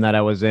situation that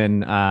I was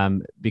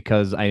in,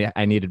 because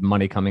I needed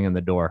money coming in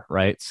the door.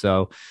 Right.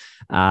 So,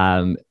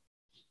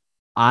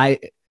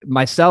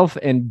 myself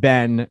and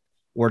Ben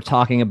we're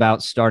talking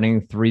about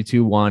starting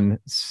 321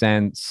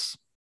 since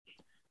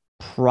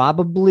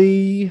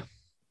probably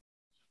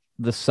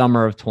the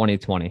summer of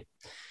 2020.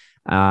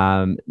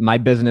 My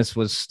business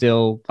was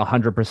still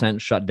 100%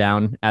 shut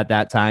down at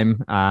that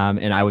time.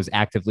 And I was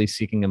actively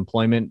seeking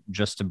employment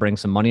just to bring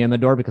some money in the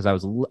door because I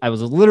was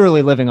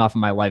literally living off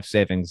of my life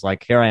savings.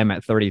 Like here I am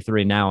at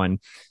 33 now and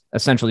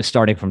essentially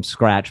starting from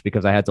scratch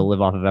because I had to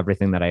live off of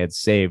everything that I had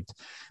saved.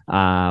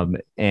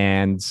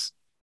 And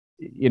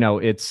you know,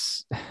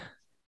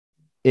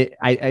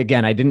 I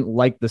didn't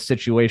like the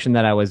situation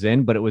that I was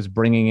in, but it was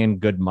bringing in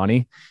good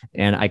money.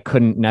 And I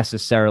couldn't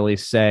necessarily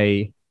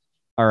say,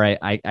 all right,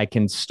 I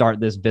can start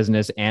this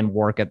business and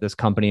work at this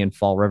company in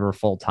Fall River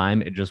full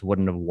time. It just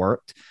wouldn't have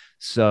worked.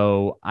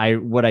 So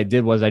what I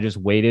did was I just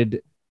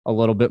waited a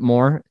little bit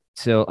more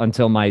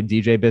until my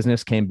DJ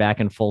business came back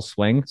in full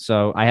swing.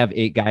 So I have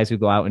 8 guys who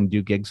go out and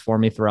do gigs for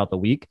me throughout the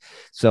week.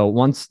 So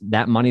once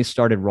that money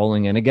started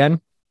rolling in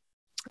again,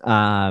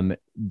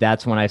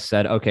 that's when I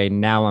said, okay,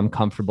 now I'm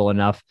comfortable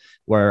enough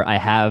where I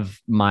have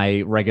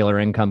my regular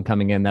income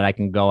coming in that I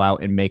can go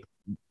out and make,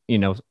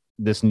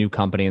 this new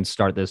company and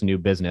start this new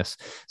business.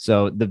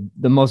 So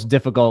the most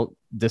difficult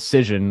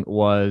decision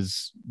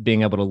was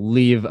being able to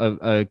leave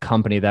a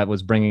company that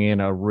was bringing in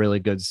a really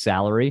good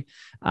salary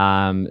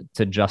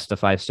to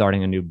justify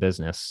starting a new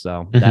business.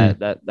 So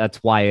that's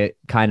why it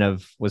kind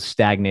of was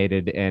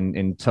stagnated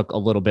and took a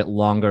little bit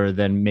longer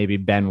than maybe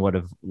Ben would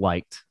have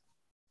liked.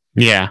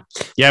 Yeah.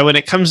 When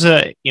it comes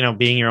to,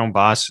 being your own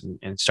boss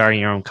and starting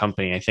your own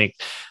company, I think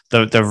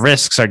the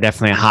risks are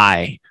definitely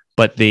high,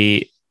 but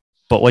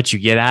what you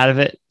get out of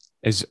it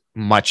is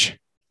much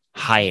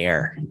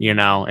higher.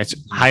 It's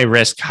high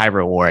risk, high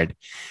reward.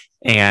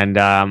 And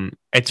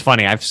it's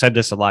funny. I've said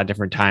this a lot of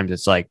different times.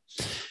 It's like,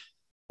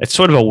 it's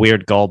sort of a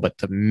weird goal, but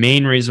the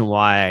main reason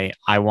why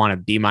I want to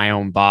be my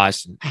own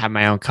boss and have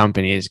my own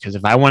company is because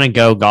if I want to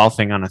go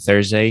golfing on a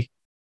Thursday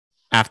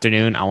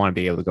afternoon, I want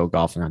to be able to go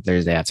golfing on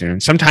Thursday afternoon.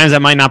 Sometimes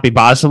that might not be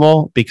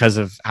possible because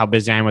of how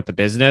busy I am with the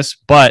business,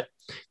 but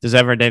there's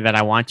every day that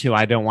I want to.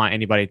 I don't want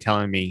anybody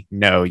telling me,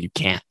 no, you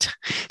can't.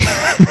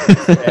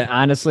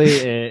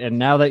 Honestly, and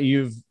now that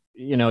you've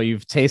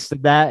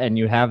tasted that and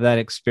you have that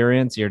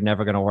experience, you're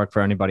never going to work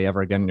for anybody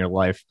ever again in your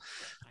life.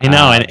 I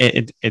know.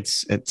 And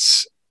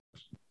it's,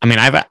 I mean,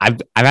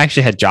 I've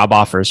actually had job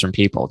offers from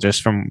people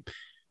just from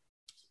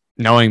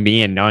knowing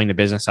me and knowing the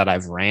business that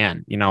I've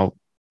ran,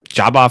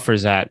 job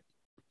offers that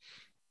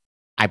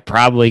I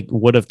probably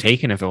would have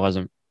taken if it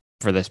wasn't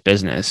for this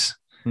business,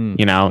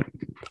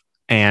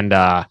 and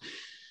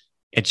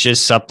it's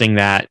just something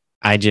that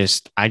I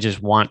just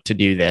want to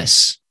do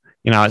this.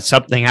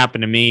 Something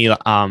happened to me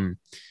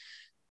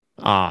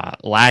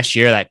last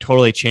year that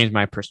totally changed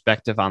my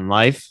perspective on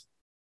life.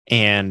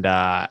 And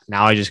now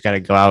I just got to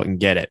go out and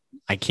get it.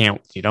 I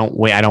don't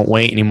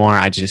wait anymore.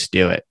 I just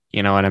do it.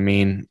 You know what I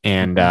mean?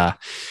 And,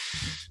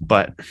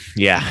 but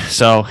yeah.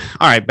 So, all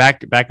right,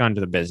 back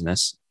onto the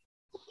business.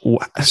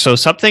 So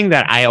something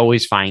that I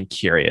always find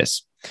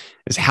curious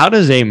is how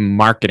does a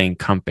marketing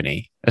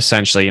company,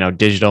 essentially,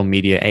 digital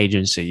media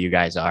agency, you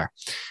guys are,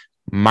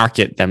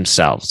 market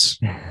themselves?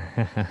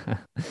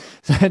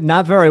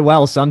 Not very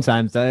well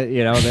sometimes.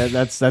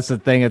 That's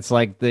the thing. It's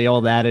like the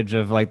old adage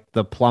of like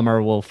the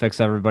plumber will fix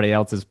everybody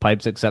else's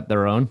pipes except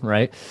their own,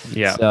 right?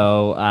 Yeah.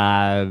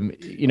 So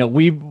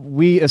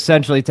we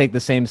essentially take the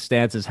same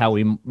stance as how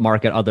we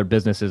market other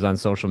businesses on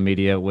social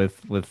media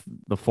with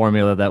the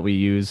formula that we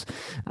use,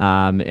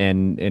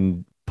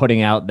 and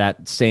putting out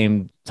that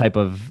same type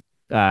of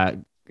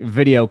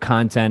video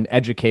content,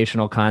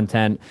 educational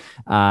content.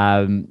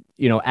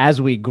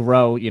 As we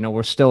grow,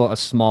 we're still a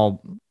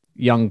small,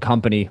 young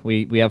company.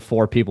 We have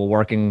 4 people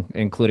working,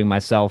 including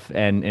myself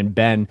and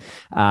Ben.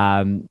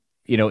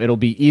 It'll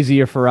be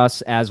easier for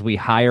us as we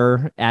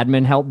hire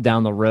admin help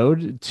down the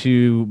road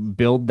to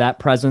build that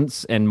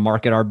presence and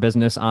market our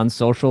business on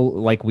social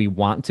like we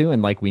want to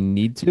and like we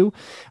need to.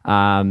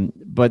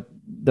 But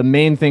the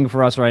main thing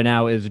for us right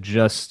now is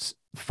just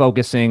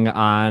focusing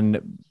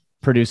on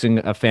producing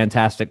a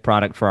fantastic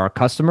product for our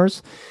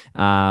customers.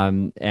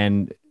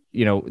 And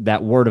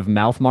that word of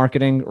mouth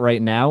marketing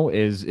right now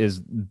is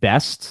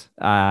best.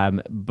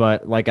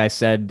 But like I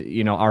said,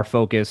 our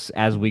focus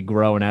as we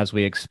grow and as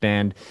we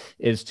expand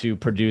is to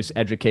produce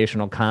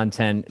educational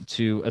content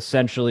to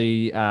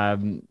essentially,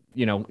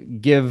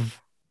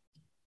 give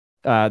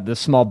the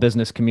small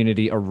business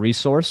community a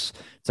resource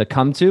to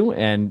come to.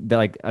 And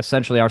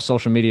essentially our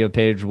social media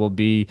page will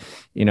be,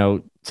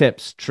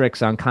 tips,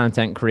 tricks on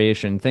content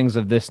creation, things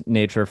of this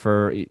nature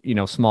for,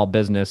 small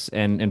business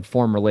and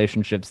form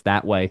relationships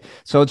that way.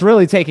 So it's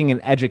really taking an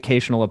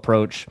educational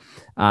approach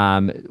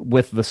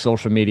with the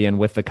social media and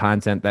with the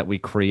content that we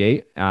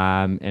create,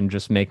 and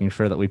just making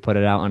sure that we put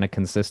it out on a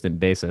consistent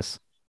basis.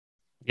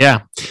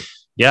 Yeah.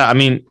 I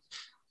mean,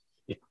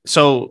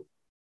 so,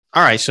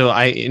 all right. So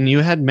and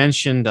you had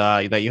mentioned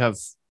that you have,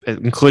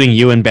 including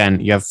you and Ben,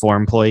 you have 4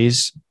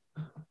 employees.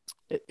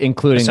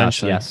 Including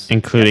us, yes.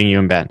 Including you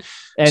and Ben.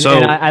 And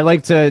I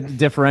like to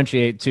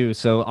differentiate too.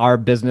 So our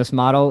business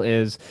model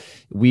is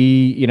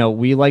we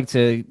like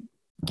to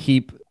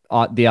keep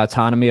the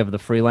autonomy of the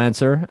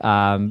freelancer,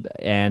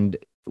 and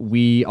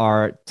we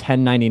are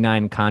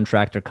 1099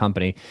 contractor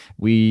company.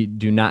 We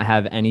do not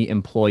have any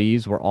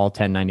employees. We're all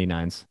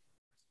 1099s.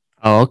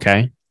 Oh,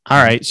 okay.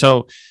 All right.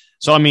 So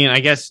I mean, I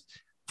guess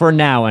for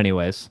now,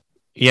 anyways.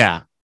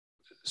 Yeah.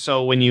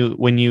 So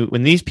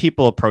when these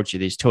people approach you,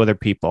 these two other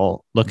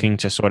people looking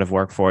to sort of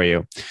work for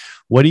you,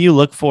 what do you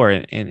look for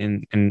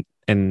in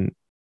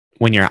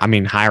when you're, I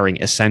mean, hiring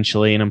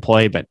essentially an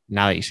employee, but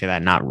now that you say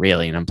that, not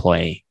really an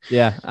employee?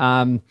 Yeah.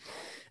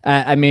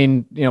 I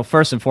mean,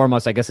 first and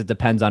foremost, I guess it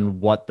depends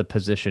on what the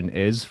position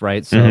is,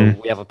 right? So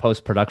we have a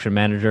post-production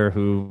manager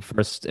who,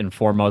 first and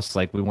foremost,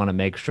 like, we want to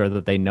make sure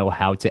that they know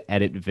how to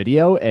edit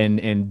video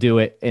and do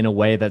it in a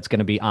way that's going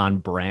to be on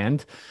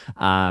brand.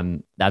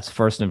 That's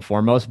first and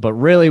foremost. But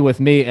really with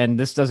me, and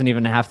this doesn't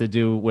even have to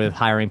do with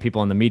hiring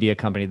people in the media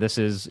company. This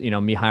is,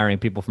 me hiring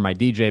people for my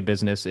DJ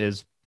business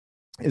is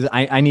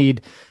I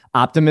need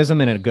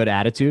optimism and a good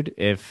attitude.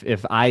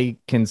 If I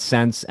can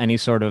sense any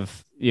sort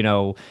of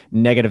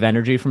negative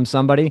energy from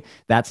somebody,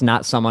 that's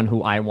not someone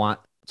who I want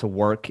to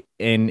work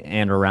in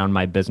and around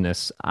my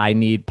business. I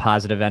need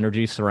positive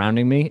energy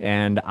surrounding me,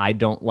 and I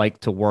don't like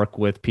to work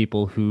with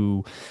people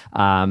who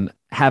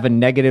have a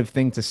negative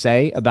thing to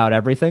say about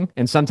everything.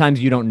 And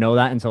sometimes you don't know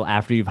that until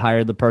after you've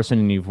hired the person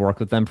and you've worked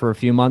with them for a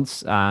few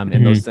months,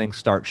 and those things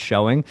start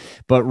showing.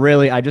 But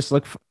really, I just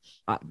look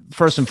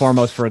first and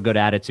foremost for a good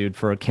attitude,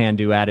 for a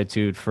can-do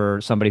attitude, for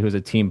somebody who's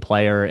a team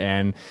player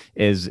and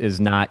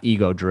is not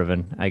ego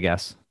driven, I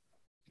guess.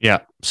 Yeah.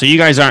 So you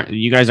guys aren't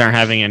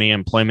having any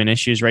employment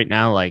issues right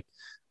now, like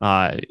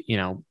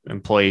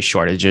employee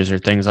shortages or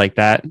things like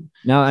that?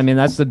 No, I mean,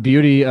 that's the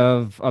beauty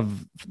of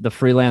the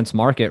freelance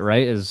market,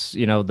 right? Is,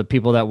 the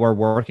people that we're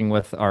working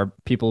with are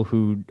people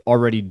who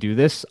already do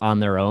this on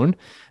their own,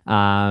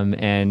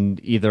 and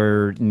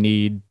either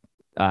need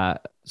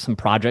some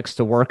projects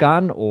to work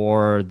on,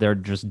 or they're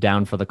just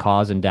down for the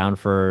cause and down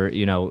for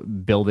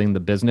building the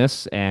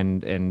business,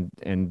 and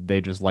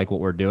they just like what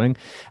we're doing.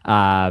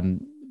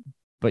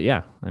 But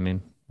yeah, I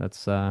mean,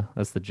 that's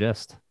the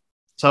gist.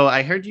 So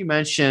I heard you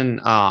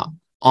mention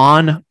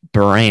on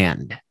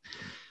brand.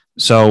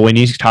 So when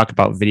you talk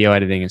about video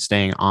editing and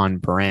staying on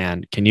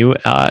brand, can you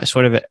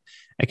sort of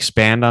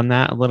expand on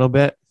that a little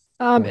bit?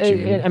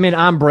 I mean,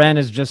 on brand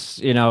is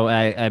just,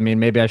 I mean,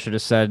 maybe I should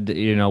have said,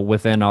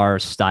 within our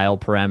style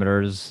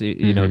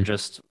parameters,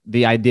 just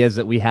the ideas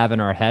that we have in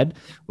our head,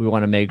 we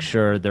want to make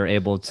sure they're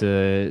able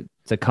to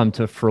come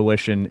to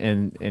fruition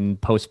in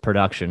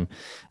post-production.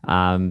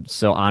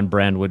 So on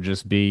brand would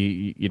just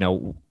be,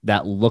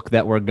 that look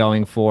that we're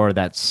going for,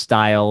 that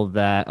style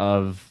that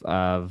of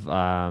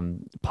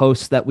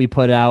posts that we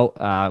put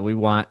out. We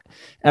want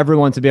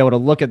everyone to be able to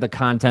look at the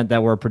content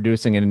that we're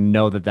producing and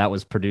know that that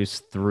was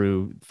produced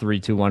through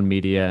 321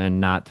 Media and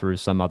not through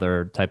some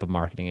other type of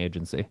marketing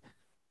agency.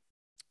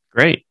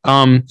 Great.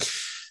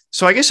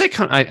 So I guess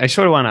I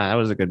sort of want to, that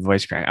was a good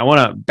voice crack. I want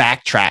to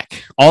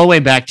backtrack all the way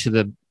back to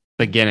the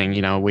beginning.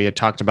 We had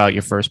talked about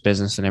your first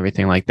business and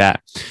everything like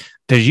that.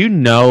 Did you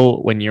know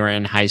when you were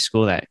in high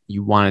school that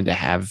you wanted to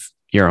have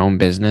your own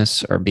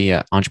business or be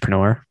an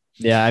entrepreneur?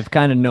 Yeah, I've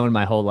kind of known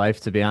my whole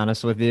life, to be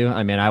honest with you.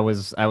 I mean, I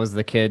was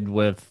the kid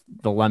with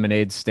the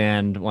lemonade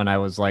stand when I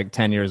was like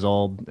 10 years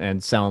old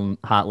and selling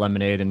hot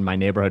lemonade in my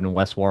neighborhood in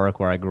West Warwick,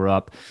 where I grew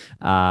up.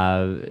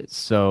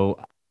 So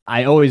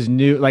I always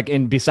knew, like,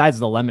 and besides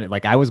the lemonade,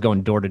 like, I was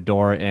going door to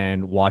door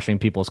and washing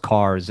people's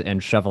cars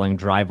and shoveling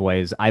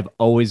driveways. I've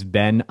always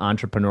been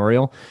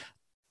entrepreneurial.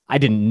 I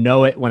didn't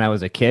know it when I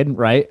was a kid,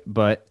 right?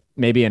 But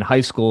maybe in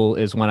high school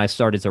is when I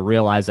started to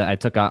realize that. I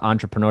took an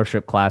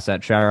entrepreneurship class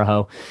at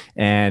Charahoe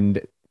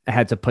and I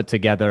had to put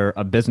together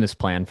a business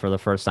plan for the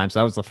first time. So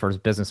that was the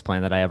first business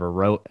plan that I ever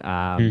wrote.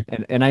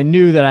 And I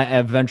knew that I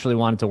eventually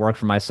wanted to work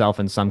for myself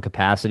in some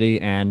capacity.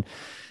 And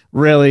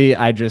really,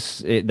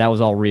 that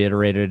was all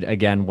reiterated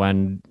again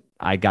when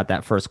I got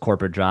that first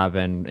corporate job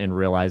and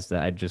realized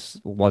that I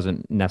just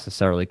wasn't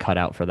necessarily cut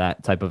out for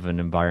that type of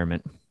an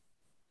environment.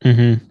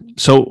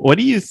 So what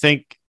do you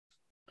think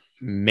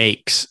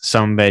makes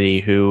somebody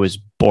who is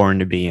born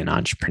to be an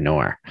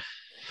entrepreneur?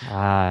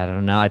 I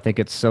don't know. I think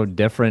it's so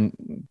different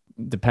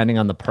depending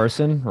on the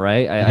person,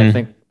 right? I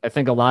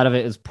think a lot of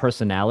it is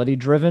personality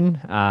driven.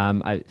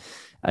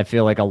 I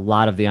feel like a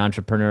lot of the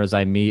entrepreneurs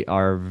I meet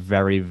are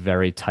very,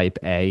 very type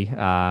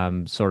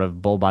A, sort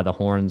of bull by the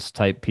horns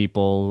type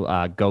people,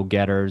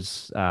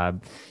 go-getters.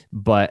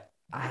 But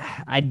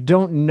I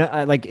don't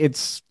know, like,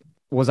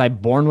 was I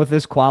born with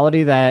this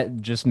quality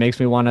that just makes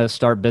me want to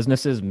start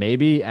businesses?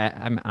 Maybe.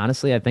 I'm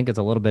honestly, I think it's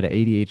a little bit of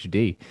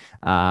ADHD.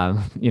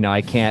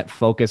 I can't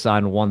focus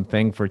on one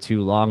thing for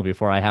too long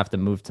before I have to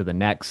move to the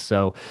next.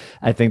 So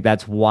I think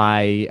that's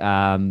why,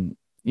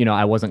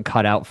 I wasn't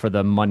cut out for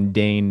the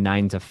mundane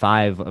 9 to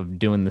 5 of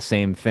doing the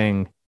same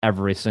thing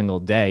every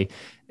single day.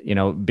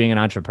 Being an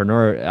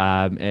entrepreneur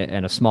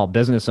and a small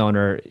business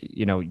owner,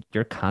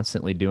 you're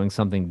constantly doing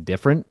something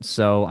different.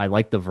 So I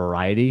like the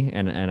variety,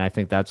 and I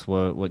think that's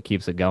what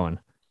keeps it going.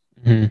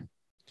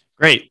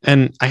 Great.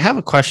 And I have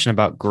a question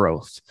about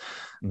growth.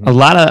 A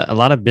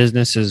lot of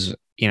businesses,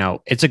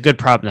 it's a good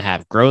problem to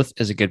have. Growth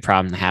is a good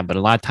problem to have, but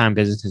a lot of time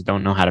businesses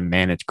don't know how to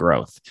manage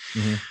growth.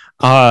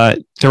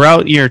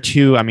 Throughout year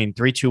two,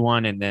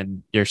 321, and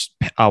then your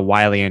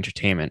Wylie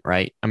Entertainment,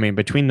 right?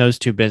 Between those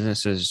two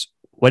businesses,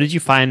 what did you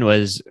find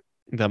was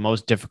the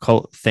most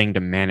difficult thing to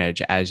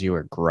manage as you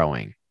were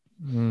growing?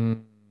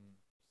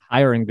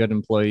 Hiring good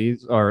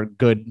employees, or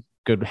good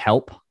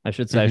help, I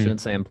should say. I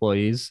shouldn't say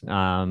employees.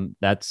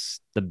 That's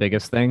the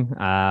biggest thing.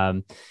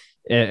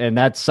 And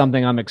that's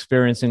something I'm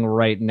experiencing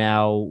right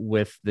now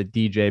with the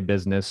DJ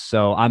business.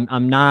 So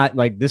I'm not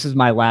like, this is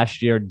my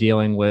last year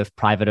dealing with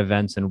private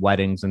events and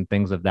weddings and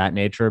things of that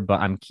nature,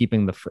 but I'm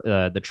keeping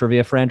the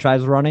trivia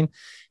franchise running.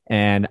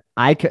 And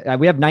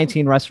we have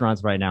 19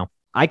 restaurants right now.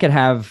 I could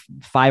have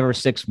 5 or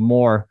 6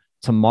 more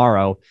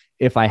tomorrow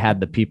if I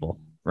had the people.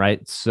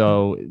 Right.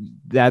 So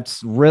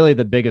that's really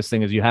the biggest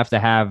thing, is you have to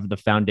have the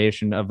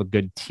foundation of a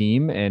good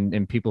team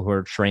and people who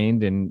are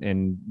trained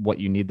in what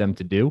you need them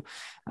to do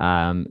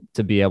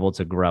to be able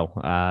to grow.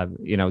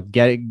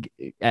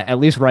 At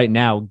least right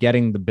now,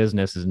 getting the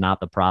business is not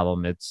the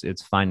problem.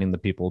 It's finding the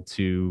people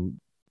to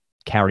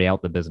carry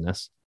out the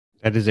business.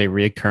 That is a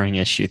recurring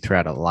issue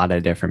throughout a lot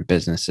of different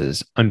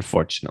businesses.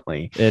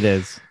 Unfortunately, it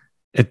is.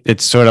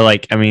 It's sort of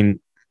like,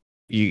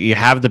 you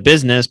have the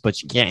business,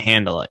 but you can't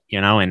handle it,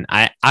 and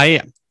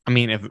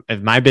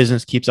if my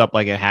business keeps up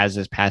like it has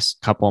this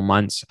past couple of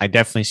months, I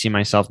definitely see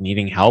myself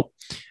needing help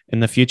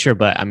in the future.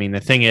 But the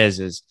thing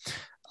is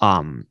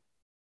the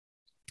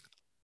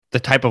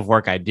type of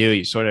work I do,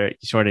 you sort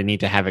of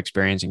need to have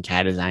experience in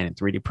CAD design and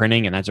 3D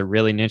printing. And that's a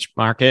really niche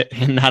market,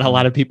 and not a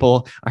lot of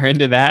people are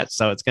into that.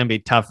 So it's going to be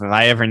tough if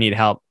I ever need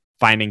help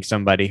finding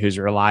somebody who's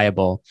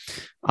reliable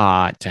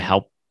to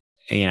help.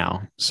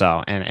 And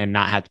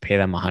not have to pay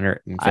them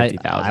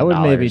 $150,000. I would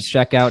maybe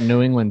check out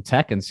New England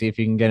Tech and see if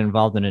you can get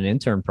involved in an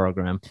intern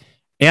program.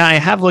 Yeah, I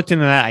have looked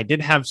into that. I did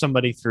have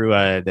somebody through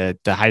the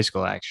high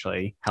school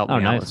actually help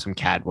me out with some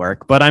CAD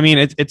work. But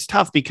it's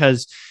tough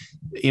because,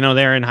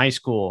 they're in high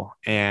school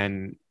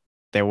and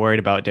they're worried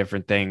about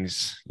different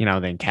things,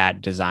 than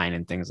CAD design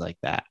and things like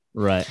that.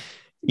 Right.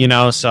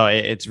 So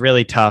it's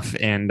really tough.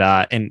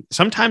 And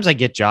sometimes I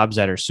get jobs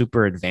that are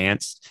super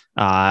advanced,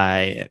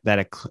 that,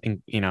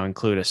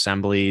 include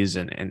assemblies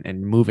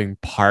and moving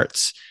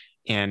parts,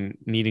 and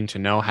needing to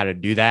know how to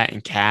do that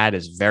in CAD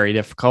is very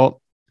difficult.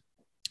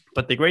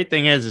 But the great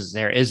thing is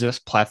there is this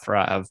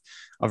plethora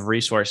of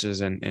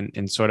resources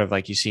and sort of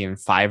like you see in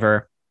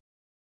Fiverr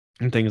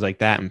and things like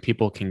that. And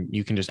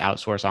you can just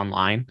outsource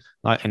online,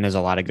 and there's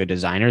a lot of good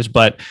designers,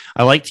 but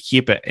I like to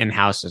keep it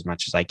in-house as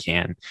much as I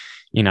can,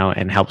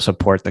 and help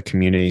support the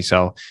community.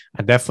 So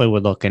I definitely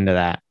would look into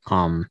that.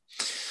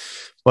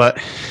 But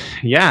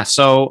yeah,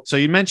 so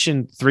you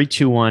mentioned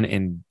 321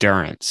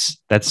 endurance.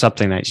 That's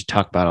something that you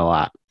talk about a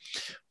lot.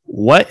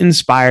 What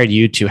inspired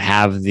you to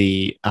have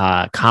the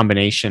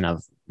combination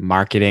of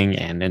marketing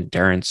and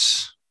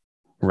endurance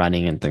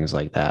running and things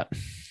like that?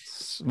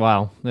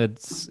 Wow.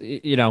 It's,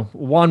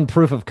 one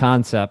proof of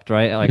concept,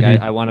 right? Like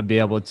I want to be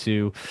able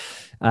to,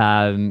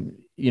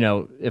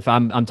 if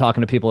I'm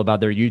talking to people about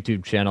their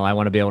YouTube channel, I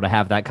want to be able to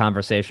have that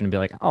conversation and be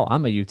like, oh,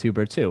 I'm a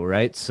YouTuber too.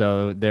 Right.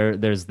 So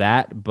there's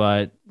that,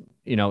 but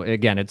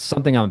again, it's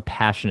something I'm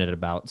passionate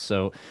about.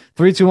 So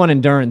 321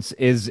 endurance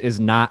is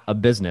not a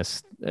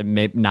business,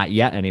 not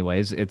yet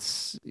anyways.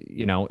 It's,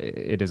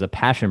 it is a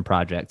passion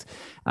project.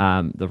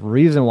 The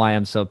reason why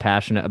I'm so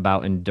passionate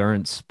about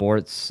endurance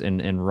sports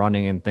and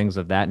running and things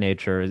of that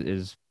nature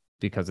is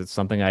because it's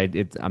something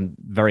I'm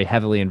very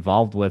heavily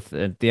involved with.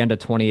 At the end of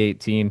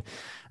 2018,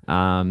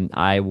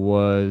 I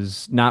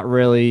was not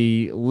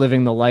really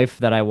living the life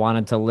that I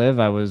wanted to live.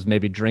 I was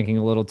maybe drinking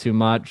a little too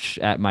much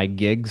at my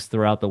gigs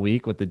throughout the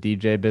week with the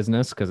DJ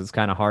business, because it's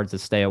kind of hard to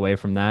stay away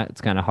from that.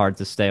 It's kind of hard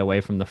to stay away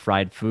from the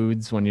fried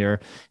foods when you're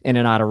in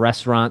and out of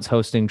restaurants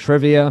hosting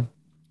trivia.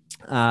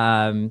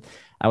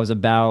 I was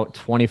about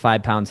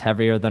 25 pounds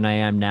heavier than I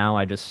am now.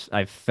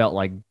 I felt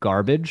like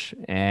garbage,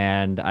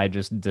 and I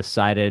just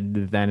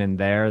decided then and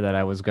there that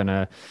I was going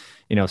to,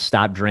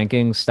 stop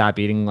drinking, stop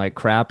eating like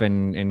crap,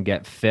 and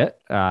get fit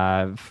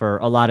for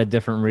a lot of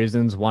different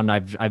reasons. One,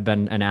 I've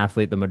been an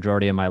athlete the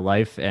majority of my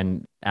life,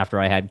 and after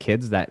I had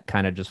kids, that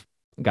kind of just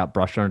got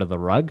brushed under the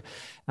rug,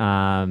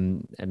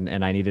 and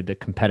I needed a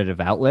competitive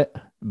outlet.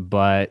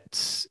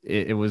 But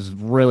it was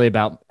really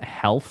about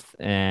health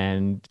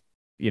and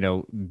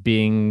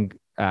being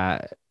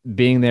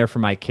there for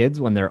my kids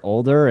when they're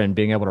older, and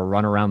being able to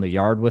run around the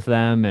yard with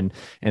them and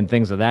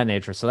things of that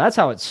nature. So that's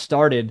how it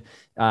started.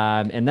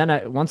 And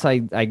then once I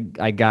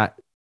got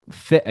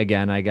fit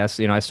again, I guess,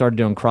 I started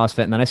doing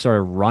CrossFit, and then I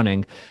started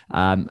running.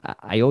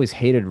 I always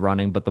hated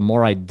running, but the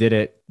more I did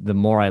it, the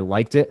more I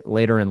liked it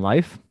later in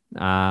life.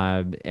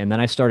 And then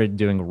I started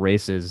doing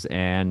races,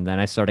 and then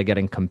I started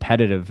getting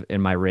competitive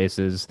in my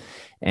races.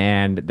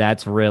 And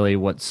that's really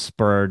what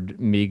spurred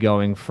me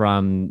going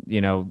from,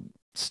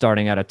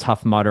 starting at a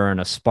Tough Mudder and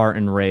a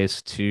Spartan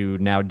race to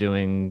now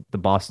doing the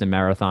Boston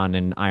Marathon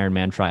and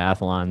Ironman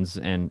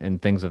triathlons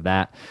and things of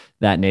that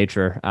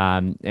nature.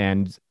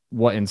 And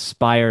what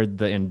inspired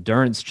the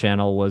endurance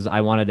channel was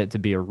I wanted it to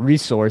be a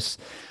resource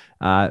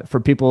for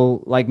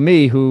people like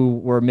me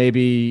who were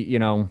maybe,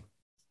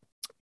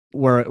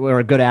 were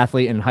a good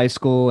athlete in high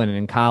school and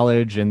in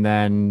college, and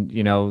then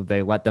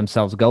they let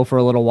themselves go for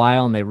a little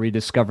while and they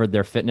rediscovered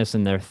their fitness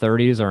in their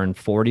 30s or in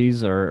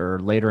 40s or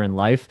later in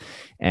life,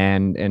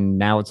 and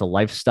now it's a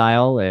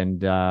lifestyle,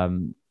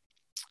 and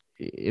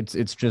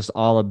it's just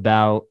all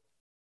about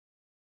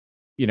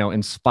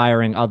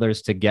inspiring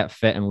others to get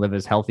fit and live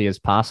as healthy as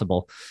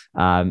possible.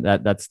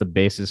 That's the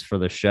basis for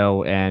the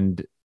show.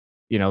 And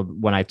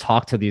when I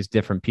talk to these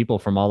different people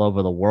from all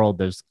over the world,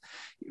 there's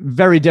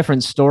very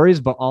different stories,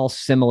 but all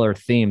similar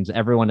themes.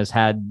 Everyone has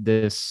had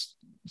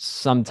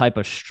some type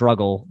of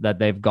struggle that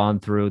they've gone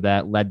through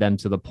that led them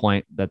to the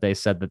point that they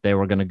said that they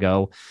were going to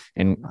go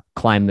and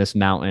climb this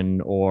mountain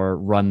or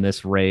run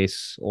this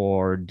race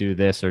or do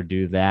this or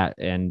do that.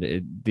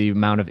 And the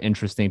amount of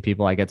interesting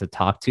people I get to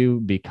talk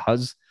to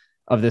because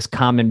of this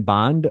common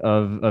bond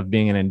of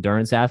being an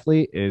endurance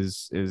athlete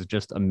is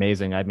just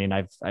amazing. I mean,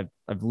 I've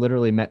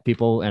literally met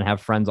people and have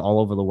friends all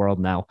over the world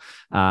now,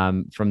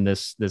 from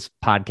this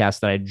podcast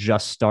that I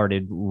just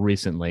started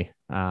recently.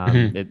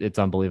 It's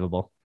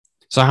unbelievable.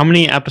 So how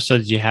many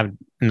episodes do you have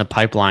in the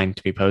pipeline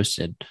to be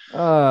posted?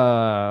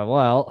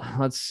 Well,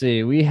 let's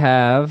see. We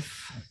have,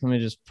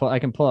 I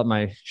can pull up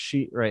my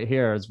sheet right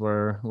here as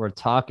we're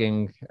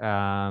talking.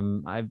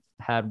 I've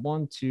had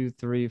 1, 2,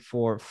 3,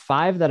 4,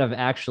 5 that have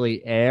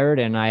actually aired,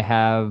 and I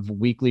have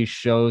weekly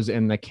shows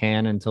in the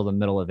can until the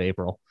middle of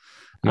April.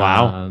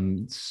 Wow.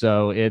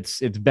 So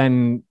it's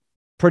been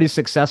pretty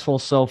successful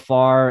so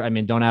far. I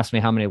mean, don't ask me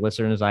how many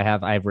listeners I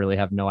have. I really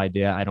have no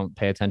idea. I don't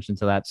pay attention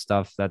to that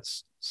stuff.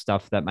 That's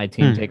stuff that my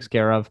team takes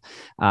care of.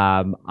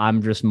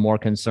 I'm just more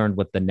concerned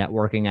with the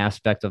networking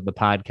aspect of the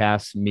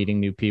podcast,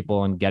 meeting new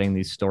people and getting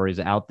these stories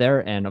out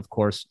there. And of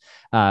course,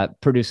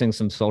 producing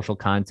some social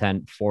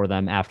content for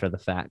them after the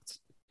fact.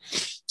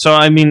 So,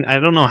 I mean, I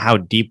don't know how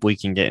deep we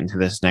can get into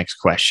this next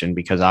question,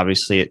 because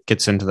obviously it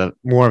gets into the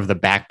more of the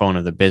backbone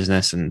of the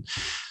business. And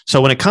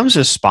so when it comes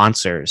to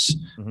sponsors,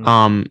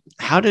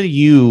 how do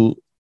you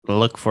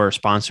look for a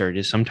sponsor?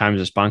 Do sometimes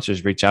the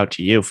sponsors reach out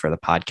to you for the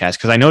podcast?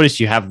 Because I noticed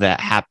you have that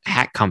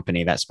hat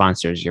company that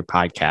sponsors your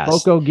podcast.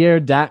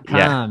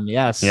 BocoGear.com.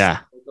 Yeah. Yes. Yeah.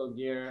 Boco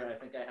Gear. I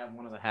think I have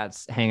one of the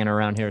hats hanging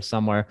around here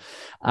somewhere.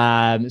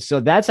 So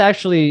that's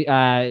actually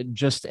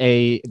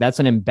that's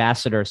an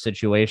ambassador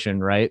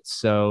situation, right?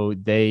 So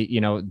they,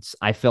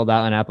 I filled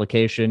out an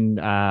application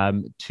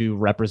to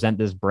represent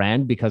this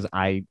brand because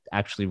I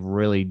actually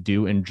really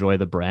do enjoy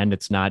the brand.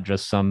 It's not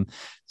just some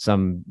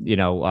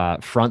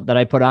front that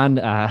I put on.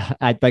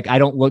 I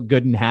don't look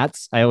good in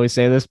hats. I always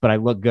say this, but I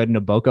look good in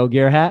a Boco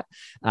Gear hat.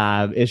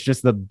 It's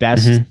just the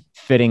best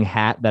fitting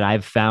hat that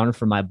I've found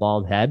for my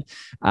bald head.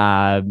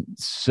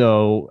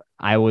 So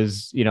I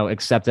was,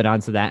 accepted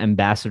onto that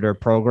ambassador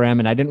program,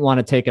 and I didn't want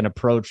to take an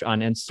approach on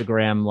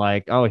Instagram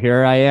like, oh,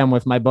 here I am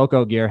with my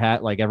Boco Gear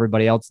hat like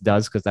everybody else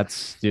does, because that's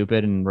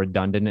stupid and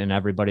redundant and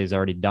everybody's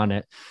already done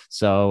it.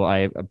 So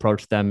I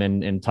approached them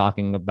in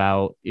talking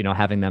about,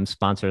 having them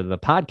sponsor the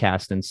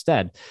podcast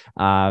instead,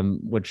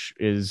 which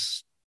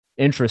is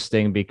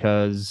interesting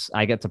because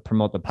I get to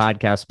promote the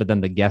podcast, but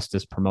then the guest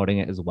is promoting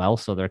it as well.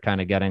 So they're kind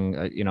of getting,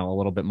 a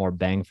little bit more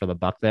bang for the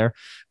buck there.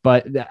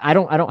 But I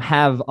don't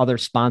have other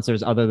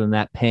sponsors other than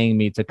that paying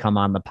me to come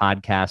on the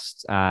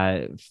podcast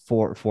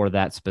for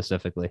that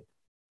specifically.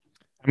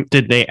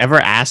 Did they ever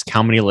ask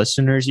how many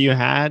listeners you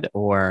had,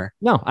 or?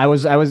 No, I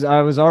was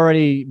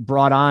already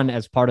brought on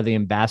as part of the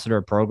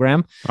ambassador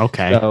program.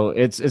 Okay. So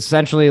it's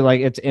essentially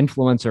like it's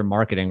influencer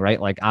marketing, right?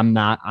 Like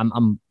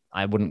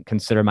I wouldn't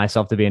consider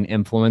myself to be an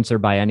influencer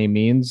by any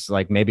means,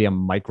 like maybe a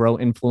micro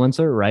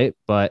influencer, right?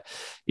 But,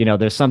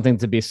 there's something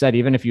to be said.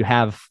 Even if you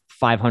have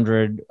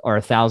 500 or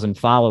 1,000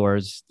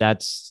 followers,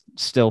 that's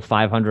still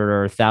 500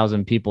 or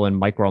 1,000 people in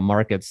micro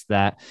markets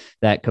that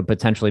could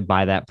potentially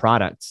buy that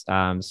product.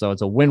 So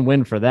it's a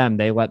win-win for them.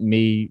 They let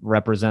me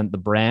represent the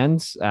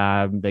brands.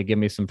 They give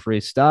me some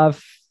free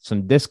stuff,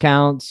 some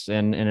discounts,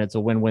 and it's a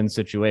win-win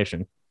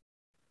situation.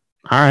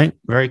 All right.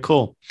 Very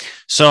cool.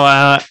 So,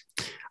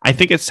 I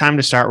think it's time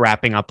to start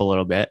wrapping up a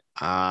little bit.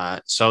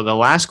 So the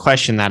last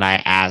question that I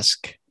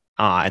ask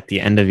at the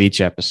end of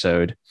each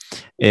episode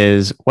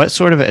is, what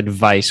sort of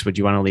advice would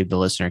you want to leave the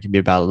listener? It could be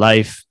about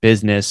life,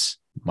 business,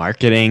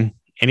 marketing,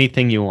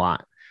 anything you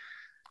want.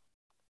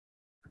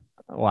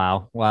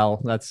 Wow.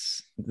 Well,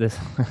 that's this.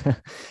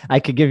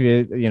 I could give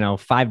you,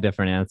 5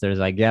 different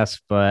answers, I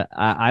guess, but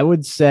I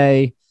would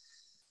say,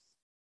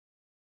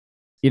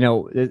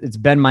 it's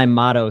been my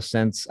motto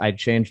since I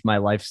changed my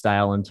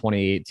lifestyle in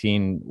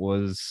 2018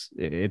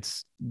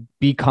 it's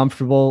be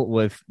comfortable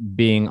with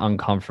being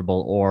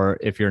uncomfortable, or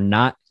if you're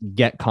not,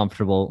 get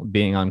comfortable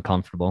being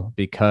uncomfortable,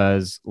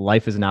 because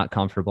life is not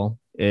comfortable.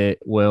 It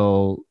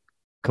will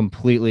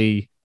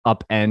completely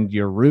upend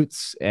your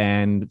roots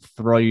and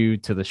throw you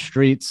to the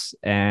streets,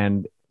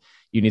 and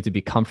you need to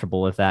be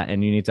comfortable with that.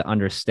 And you need to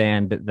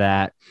understand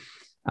that,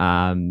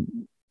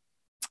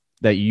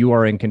 that you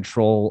are in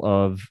control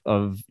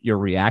of your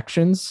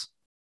reactions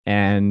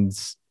and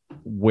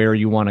where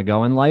you want to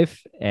go in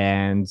life.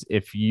 And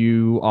if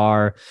you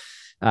are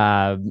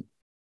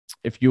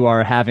if you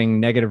are having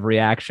negative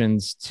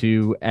reactions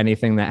to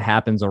anything that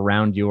happens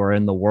around you or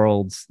in the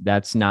world,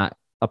 that's not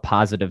a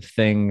positive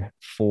thing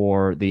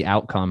for the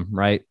outcome,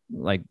 right?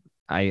 Like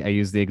I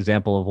use the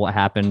example of what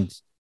happened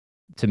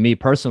to me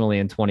personally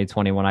in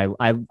 2020 when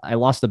I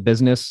lost a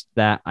business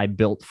that I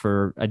built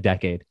for a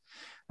decade.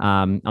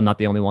 I'm not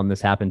the only one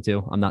this happened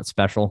to. I'm not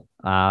special.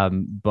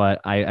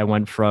 But I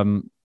went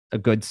from a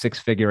good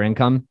 6-figure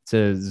income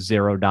to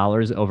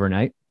 $0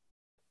 overnight.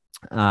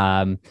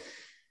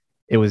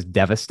 It was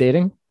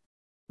devastating,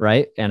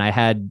 right? And I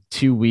had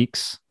 2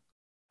 weeks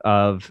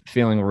of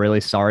feeling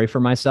really sorry for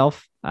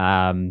myself.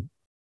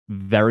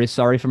 Very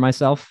sorry for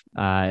myself.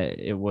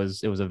 It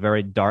was a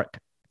very dark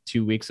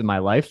 2 weeks of my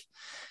life,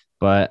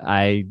 but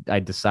I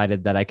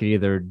decided that I could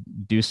either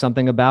do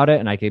something about it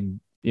and I could,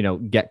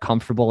 get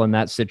comfortable in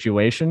that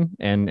situation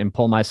and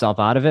pull myself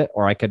out of it,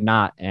 or I could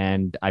not.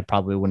 And I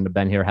probably wouldn't have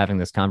been here having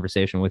this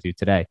conversation with you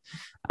today.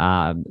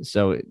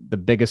 So the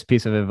biggest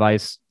piece of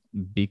advice,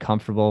 be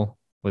comfortable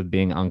with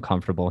being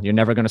uncomfortable. You're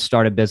never going to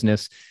start a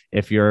business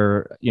if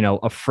you're,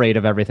 afraid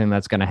of everything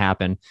that's going to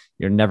happen.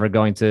 You're never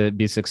going to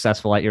be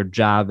successful at your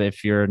job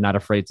if you're not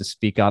afraid to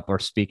speak up or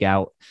speak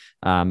out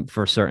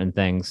for certain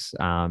things.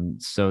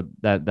 So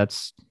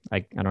that's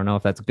I don't know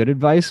if that's good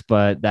advice,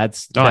 but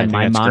that's been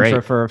my mantra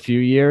great. For a few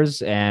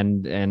years,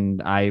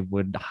 and I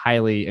would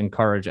highly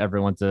encourage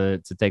everyone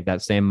to take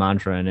that same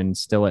mantra and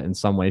instill it in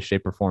some way,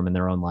 shape, or form in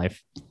their own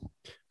life.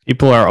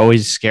 People are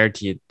always scared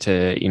to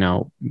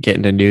get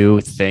into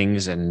new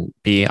things and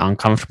be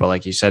uncomfortable,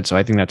 like you said. So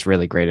I think that's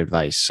really great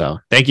advice. So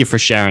thank you for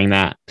sharing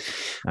that.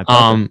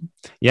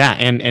 Yeah.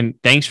 And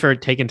thanks for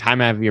taking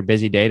time out of your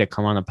busy day to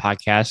come on the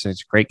podcast. And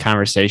it's a great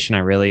conversation. I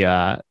really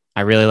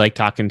like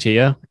talking to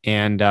you.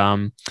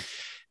 And,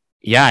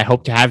 yeah, I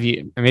hope to have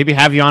you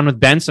on with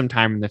Ben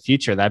sometime in the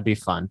future. That'd be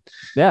fun.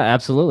 Yeah,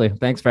 absolutely.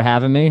 Thanks for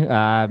having me.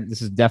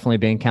 This is definitely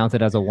being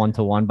counted as a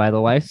 1-to-1, by the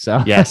way.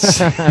 So yes,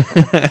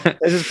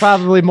 this is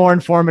probably more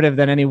informative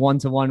than any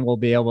 1-to-1 we'll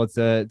be able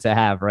to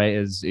have. Right?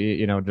 Is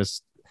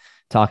just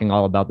talking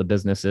all about the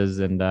businesses,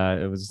 and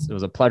it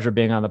was a pleasure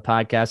being on the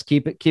podcast.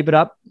 Keep it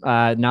up.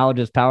 Knowledge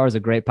is Power is a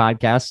great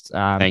podcast.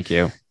 Thank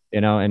you.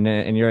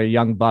 And you're a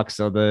young buck,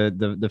 so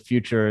the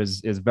future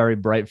is very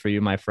bright for you,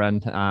 my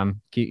friend.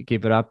 Keep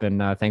it up,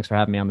 and thanks for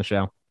having me on the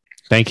show.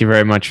 Thank you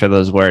very much for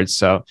those words.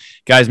 So,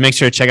 guys, make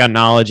sure to check out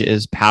Knowledge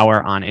is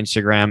Power on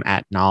Instagram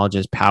at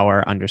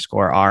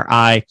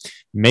knowledgeispower_RI.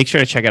 Make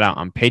sure to check it out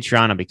on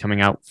Patreon. I'll be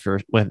coming out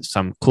with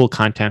some cool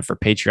content for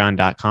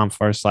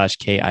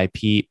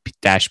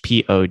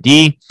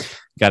patreon.com/KIP-POD.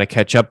 Got to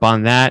catch up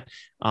on that.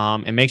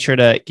 And make sure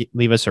to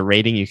leave us a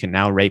rating. You can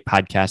now rate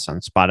podcasts on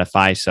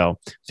Spotify. So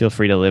feel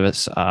free to leave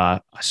us a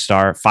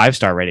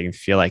 5-star rating if you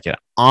feel like it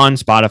on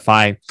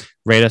Spotify.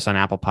 Rate us on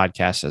Apple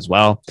Podcasts as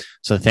well.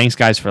 So thanks,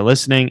 guys, for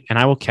listening. And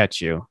I will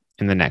catch you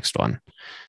in the next one.